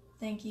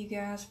 Thank you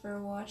guys for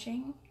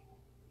watching.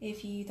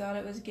 If you thought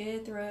it was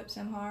good, throw up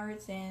some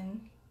hearts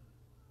and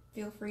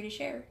feel free to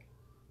share.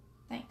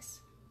 Thanks.